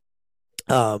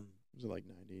 Was it like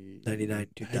 99,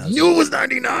 2000. I knew it was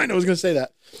 99. I was going to say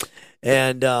that.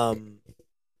 And,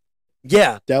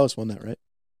 yeah. Dallas won that, right?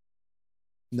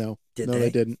 No. Did no, they? they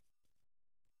didn't.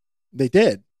 They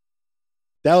did.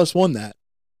 Dallas won that.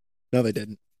 No, they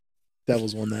didn't.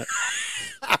 Devils won that.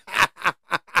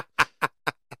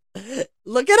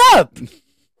 Look it up.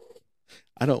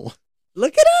 I don't.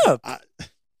 Look it up.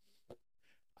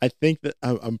 I think that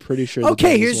I'm pretty sure.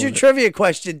 Okay, here's your trivia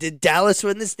question. Did Dallas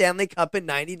win the Stanley Cup in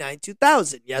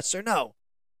 99-2000? Yes or no?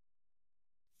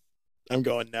 I'm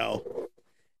going no.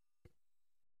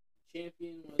 The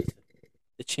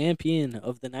champion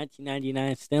of the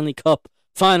 1999 Stanley Cup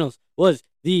Finals was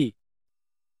the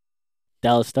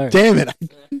Dallas Stars. Damn it.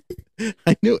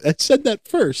 I knew it. I said that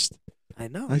first. I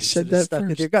know. I You said should've that stuck with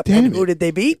first. your gut. Damn And who it. did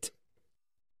they beat?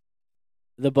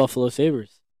 The Buffalo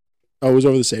Sabres. Oh, it was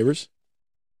over the Sabres?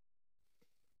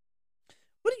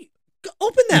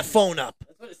 Open that phone up.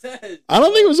 That's what it says. I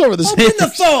don't think it was over the Open the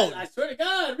Sabres. phone. I swear to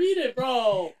God, read it,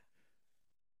 bro.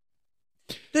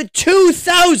 The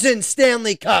 2000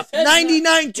 Stanley Cup.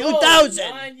 99 2000.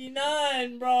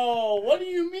 99, bro. What do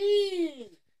you mean?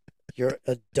 You're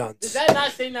a dunce. Does that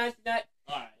not say 99?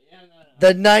 All right. Yeah, no. The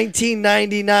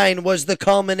 1999 was the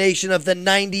culmination of the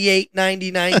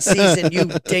 98-99 season, you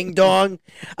ding-dong.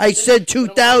 I said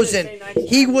 2000.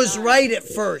 He was right at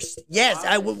first. Yes.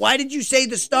 Why did you say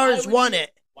the Stars won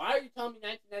it? Why are you telling me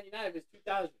 1999 if it's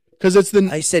 2000? Because it's the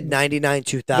I said 99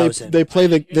 2000. they play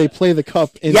the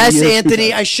cup. In Yes, the year Anthony,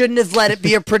 2000. I shouldn't have let it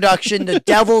be a production. The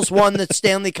Devils won the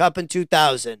Stanley Cup in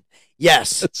 2000.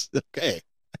 Yes. That's okay.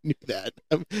 I knew that.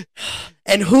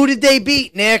 And who did they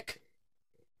beat, Nick?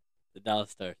 The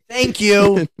Dallas Stars. Thank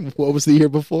you. What was the year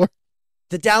before?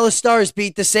 The Dallas Stars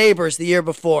beat the Sabres the year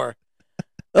before.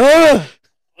 Ugh.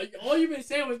 All you've been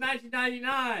saying was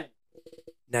 1999.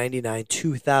 99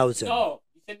 2000. No,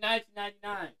 you said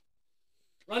 1999.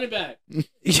 Run it back. You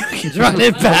could run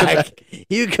it back.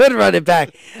 You could run it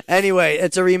back. Anyway,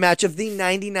 it's a rematch of the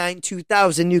 99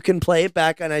 2000. You can play it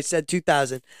back, and I said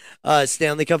 2000.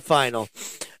 Stanley Cup final.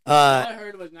 All I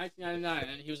heard was 1999,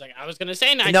 and he was like, I was going to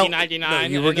say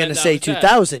 1999. No, you were going to say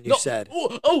that was 2000, you No. said.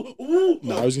 Oh.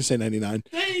 No, I was gonna say 99.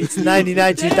 It's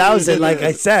 99 2000, like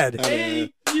I said.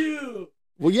 Thank you.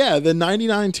 Well, yeah, the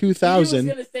 99 He was 2000.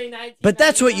 gonna say 1999. But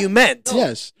that's what you meant. No.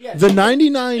 Yes, Yes. the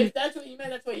 99. If that's what he meant,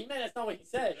 that's what he meant. That's not what he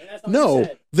said. And that's not what No, he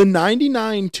said. the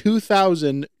 99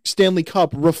 2000 Stanley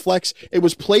Cup reflects. It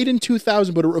was played in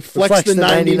 2000, but it reflects the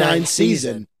 99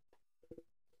 season.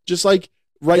 Just like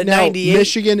right The now,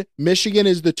 98 Michigan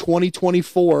is the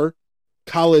 2024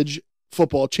 college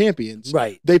football champions.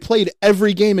 Right. They played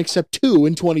every game except 2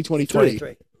 in 2023.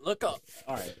 23. Look up.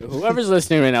 All right. Whoever's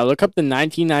listening right now, look up the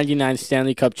 1999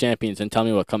 Stanley Cup champions and tell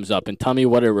me what comes up and tell me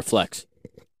what it reflects.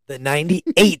 The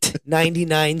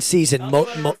 98-99 season. Tell me what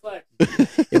it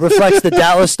reflects. It reflects the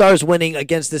Dallas Stars winning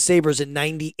against the Sabres in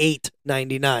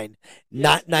 98-99,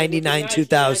 not Yes, and it was 99 a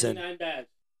 2000. 1999 badge,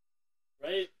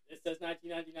 right? It says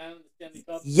 1999 on the Stanley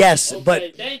Cup. Yes, Okay,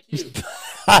 but thank you.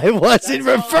 I wasn't That's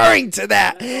all referring to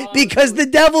that That's all because I the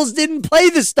Devils didn't play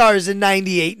the Stars in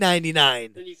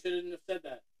 98-99. Then you shouldn't have said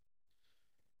that.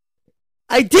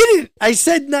 I didn't. I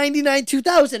said 99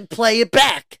 2000. Play it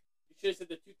back. You should have said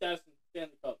the 2000 Stanley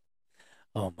Cup.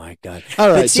 Oh my God! All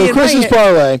right, But see, so in my Chris's head-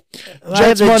 parlay. I have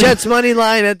Jets the money. Jets money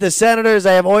line at the Senators.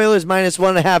 I have Oilers minus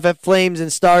 1.5 at Flames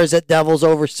and Stars at Devils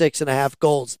over 6.5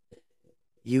 goals.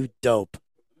 You dope.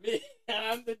 Me,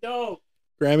 I'm the dope.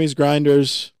 Grammys,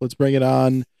 grinders. Let's bring it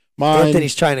on. Mine.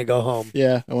 Anthony's trying to go home.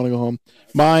 Yeah, I want to go home.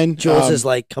 Mine. Jules is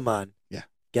like, come on. yeah.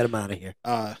 Get him out of here.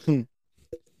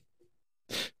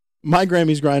 My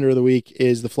Grammys grinder of the week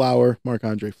is the Flower,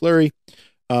 Marc-Andre Fleury.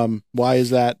 Why is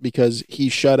that? Because he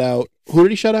shut out. Who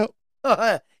did he shut out?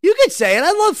 You could say it.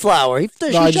 I love Flower. He No,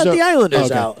 I just shut don't- the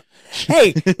Islanders okay. out.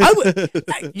 Hey,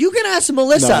 you can ask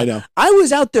Melissa. No, I know. I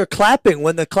was out there clapping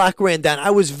when the clock ran down.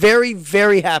 I was very,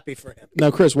 very happy for him Now,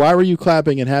 Chris, why were you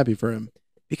clapping and happy for him?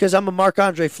 because I'm a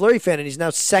Marc-Andre Fleury fan, and he's now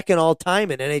second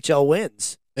all-time in NHL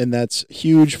wins. And that's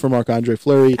huge for Marc-Andre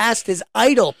Fleury. Past his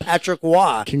idol, Patrick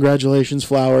Waugh. Congratulations,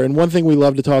 Flower. And one thing we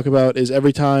love to talk about is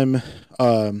every time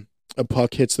a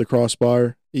puck hits the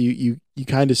crossbar, you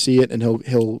kind of see it, and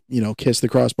he'll kiss the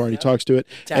crossbar and he talks to it.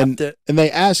 Tapped it. And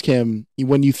they ask him,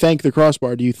 when you thank the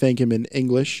crossbar, do you thank him in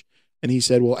English? And he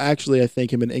said, well, actually, I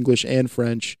thank him in English and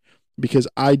French because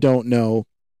I don't know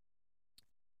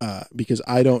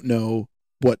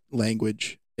what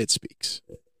language it speaks.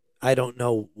 I don't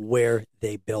know where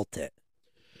they built it.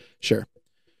 Sure.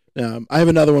 I have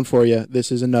another one for you.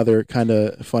 This is another kind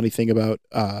of funny thing about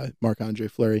Marc-Andre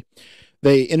Fleury.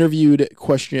 They interviewed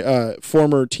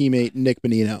former teammate Nick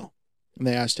Bonino, and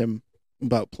they asked him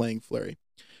about playing Fleury.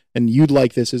 And you'd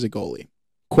like this as a goalie.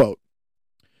 Quote,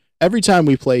 every time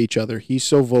we play each other, he's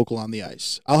so vocal on the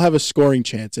ice. I'll have a scoring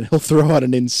chance, and he'll throw out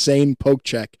an insane poke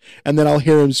check, and then I'll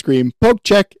hear him scream, poke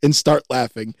check, and start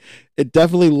laughing. It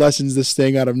definitely lessens the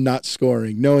sting out of not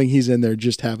scoring, knowing he's in there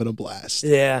just having a blast.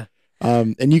 Yeah.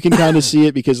 And you can kind of see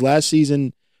it because last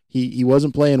season he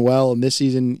wasn't playing well, and this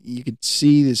season you could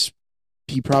see this.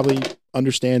 He probably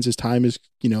understands his time is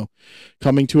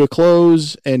coming to a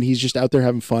close, and he's just out there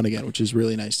having fun again, which is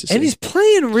really nice to see. And he's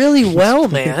playing really well,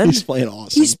 man. He's playing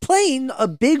awesome. He's playing a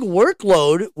big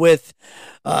workload with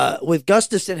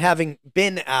Gustafsson having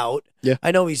been out. Yeah.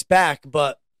 I know he's back,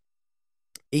 but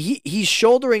he's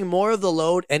shouldering more of the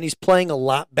load, and he's playing a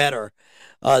lot better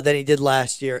than he did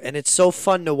last year. And it's so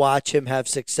fun to watch him have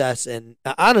success. And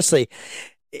honestly,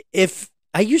 if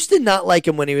I used to not like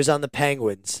him when he was on the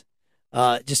Penguins,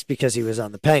 just because he was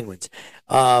on the Penguins.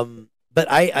 But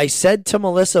I said to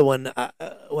Melissa when I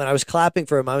was clapping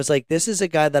for him, I was like, this is a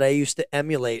guy that I used to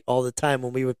emulate all the time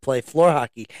when we would play floor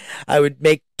hockey. I would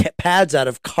make pads out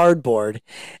of cardboard,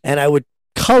 and I would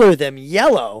color them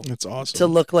yellow That's awesome. to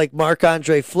look like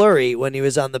Marc-Andre Fleury when he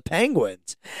was on the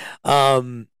Penguins.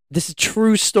 This is a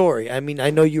true story. I mean, I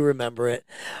know you remember it,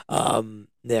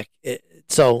 Nick.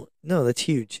 No, that's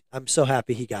huge. I'm so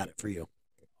happy he got it for you.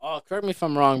 Oh, correct me if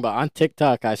I'm wrong, but on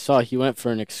TikTok I saw he went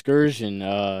for an excursion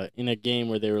in a game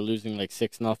where they were losing like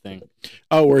 6-0.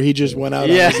 Oh, where he just went out.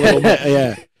 Yeah. On his little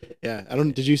yeah. I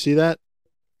don't. Did you see that?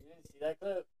 You didn't see that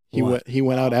clip? He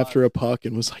went out after a puck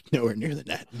and was like nowhere near the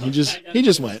net. He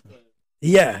just went.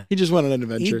 Yeah. He just went on an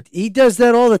adventure. He does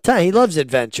that all the time. He loves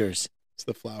adventures. It's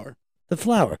the flower. The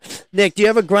flower. Nick, do you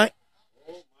have a grind?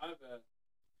 Oh, my bad.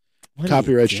 What are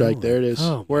Copyright you strike. doing? There it is.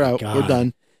 Oh, We're my out. God. We're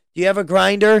done. Do you have a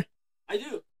grinder? I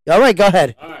do. All right, go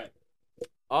ahead. All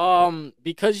right.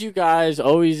 Because you guys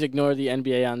always ignore the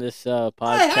NBA on this podcast.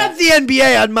 I have the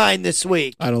NBA on mine this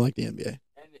week. I don't like the NBA. And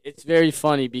it's very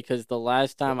funny because the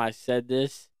last time I said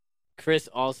this, Chris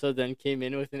also then came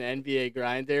in with an NBA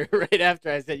grinder right after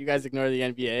I said you guys ignore the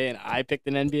NBA, and I picked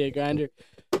an NBA grinder.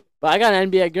 But I got an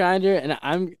NBA grinder, and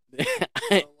I'm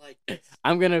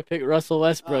gonna pick Russell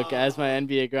Westbrook as my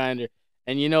NBA grinder.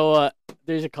 And you know what?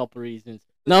 There's a couple reasons.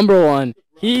 Number one,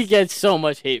 he gets so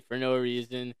much hate for no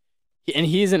reason, and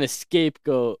he's an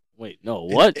scapegoat. Wait, no,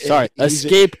 what? Sorry, a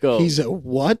scapegoat. He's a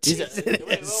what? He's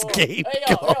an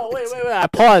scapegoat. Wait.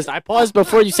 I paused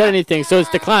before you said anything, so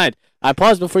it's declined. I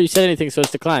paused before you said anything, so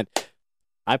it's declined.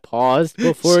 I paused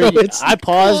before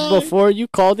you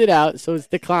called it out, so it's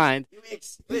declined.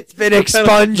 It's been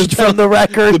expunged from the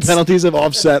records. The penalties have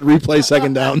offset. Replay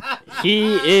second down.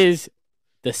 He is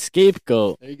the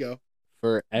scapegoat There you go.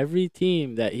 for every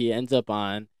team that he ends up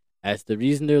on as the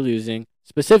reason they're losing,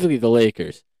 specifically the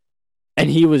Lakers. And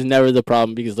he was never the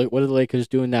problem because look, what are the Lakers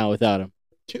doing now without him?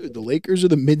 Dude, the Lakers are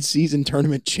the mid-season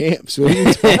tournament champs. What are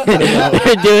you talking about?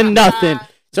 They're doing nothing.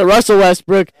 So Russell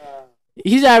Westbrook,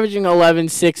 he's averaging 11,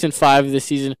 6, and 5 this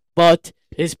season, but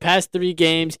his past 3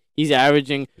 games, he's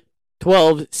averaging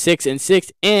 12, 6, and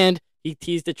 6, and he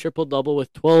teased a triple-double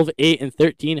with 12, 8, and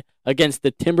 13 against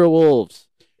the Timberwolves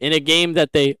in a game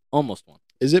that they almost won.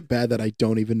 Is it bad that I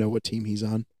don't even know what team he's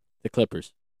on? The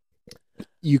Clippers.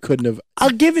 You couldn't have. I'll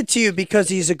give it to you because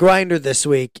he's a grinder this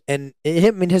week, and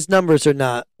his numbers are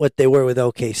not what they were with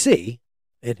OKC.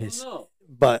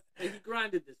 But he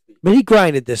grinded this week. But he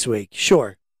grinded this week.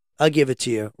 Sure. I'll give it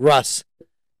to you. Russ.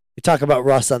 We talk about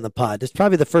Russ on the pod. It's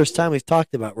probably the first time we've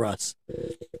talked about Russ.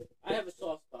 I have a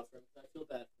soft spot for him. I feel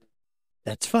bad for him.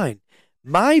 That's fine.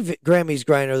 My Grammys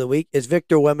grinder of the week is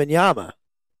Victor Wembanyama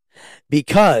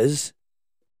because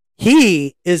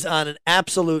he is on an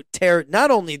absolute tear, not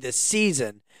only this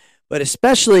season, but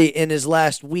especially in his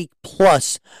last week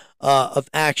plus of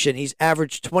action. He's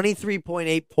averaged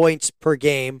 23.8 points per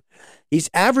game. He's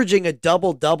averaging a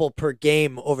double-double per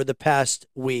game over the past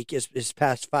week, his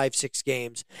past 5-6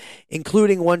 games,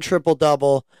 including 1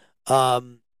 triple-double.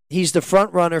 He's the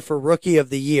front runner for Rookie of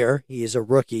the Year. He is a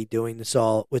rookie doing this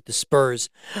all with the Spurs.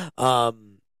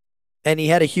 And he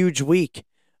had a huge week.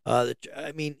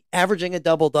 Averaging a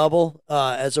double-double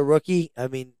as a rookie,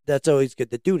 that's always good.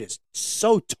 The dude is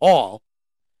so tall.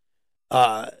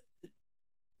 What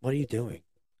are you doing?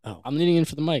 Oh, I'm leaning in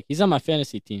for the mic. He's on my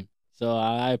fantasy team. So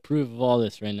I approve of all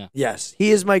this right now. Yes,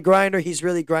 he is my grinder. He's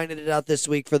really grinded it out this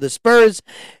week for the Spurs.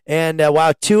 And, 2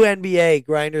 NBA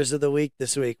grinders of the week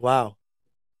this week. Wow.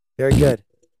 Very good.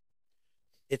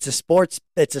 It's a sports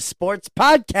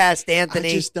podcast, Anthony.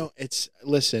 I just don't.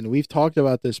 Listen, we've talked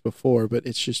about this before, but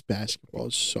it's just basketball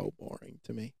is so boring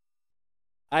to me.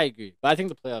 I agree. But I think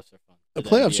the playoffs are fun. The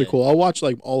playoffs are cool. I'll watch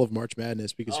all of March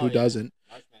Madness because who doesn't?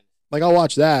 March Madness. I'll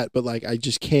watch that, but I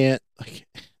just can't.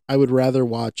 I would rather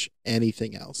watch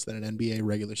anything else than an NBA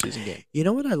regular season game. You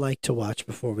know what I like to watch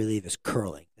before we leave is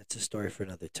curling. That's a story for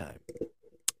another time.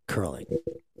 Curling.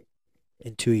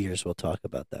 In 2 years, we'll talk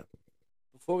about that.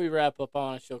 Before we wrap up, I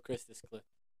want to show Chris this clip.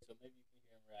 So maybe you can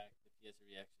hear him react if he has a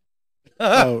reaction.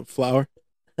 Oh, flour.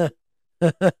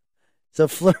 So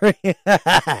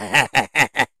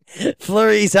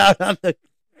Flurry's out on the.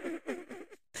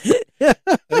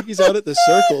 I think he's out at the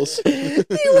circles. He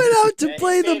went out to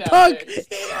play the puck.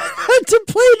 To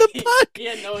play the puck. He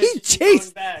had no He interest in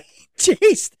chased. going back.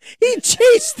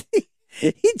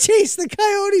 He chased the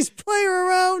Coyotes player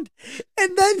around,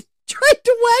 and then tried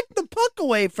to whack the puck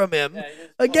away from him. Yeah, he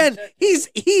just Again, checked.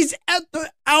 he's at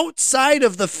the outside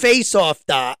of the face-off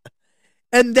dot,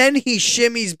 and then he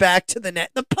shimmies back to the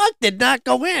net. The puck did not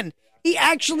go in. He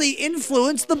actually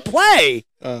influenced the play.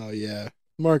 Oh yeah,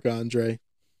 Marc-Andre.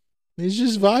 He's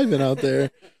just vibing out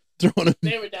there, throwing him.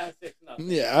 They were down 6-0.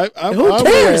 Yeah, Who I'm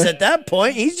cares aware. at that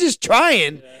point? He's just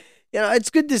trying. Yeah. It's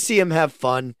good to see him have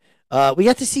fun. We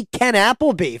got to see Ken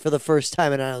Appleby for the first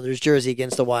time in Islanders jersey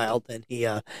against the Wild, and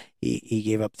he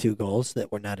gave up 2 goals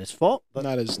that were not his fault. But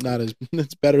Not as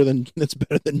it's better than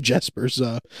Jesper's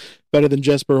better than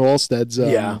Jesper Halstead's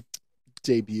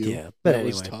debut. Yeah, but that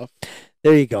was anyway. tough.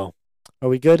 there you go. Are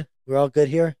we good? We're all good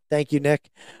here. Thank you, Nick.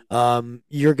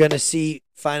 You're gonna see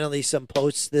finally some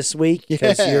posts this week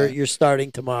because Yeah. you're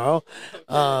starting tomorrow.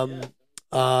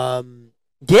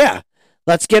 Yeah,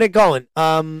 let's get it going.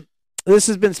 This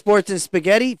has been Sports and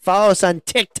Spaghetti. Follow us on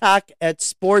TikTok at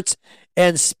Sports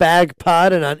and Spag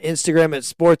Pod and on Instagram at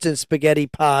Sports and Spaghetti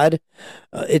Pod.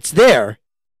 It's there.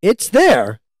 It's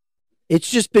there. It's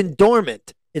just been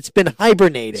dormant. It's been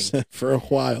hibernating. For a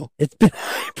while. It's been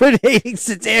hibernating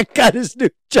since Ant got his new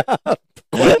job.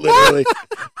 Quite literally.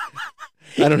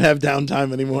 I don't have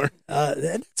downtime anymore.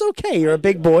 That's okay. You're a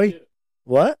big boy.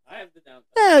 What? I have the down.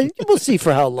 Yeah, we'll see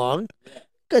for how long.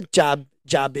 Good job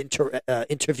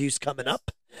interviews coming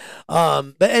up.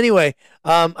 But anyway,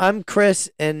 I'm Chris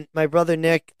and my brother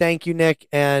Nick. Thank you, Nick.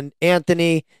 And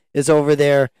Anthony is over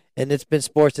there. And it's been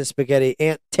Sports and Spaghetti.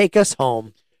 Ant, take us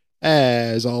home.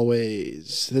 As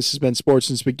always, this has been Sports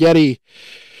and Spaghetti.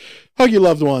 Hug your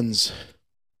loved ones.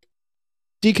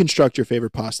 Deconstruct your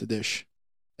favorite pasta dish.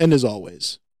 And as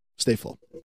always, stay full.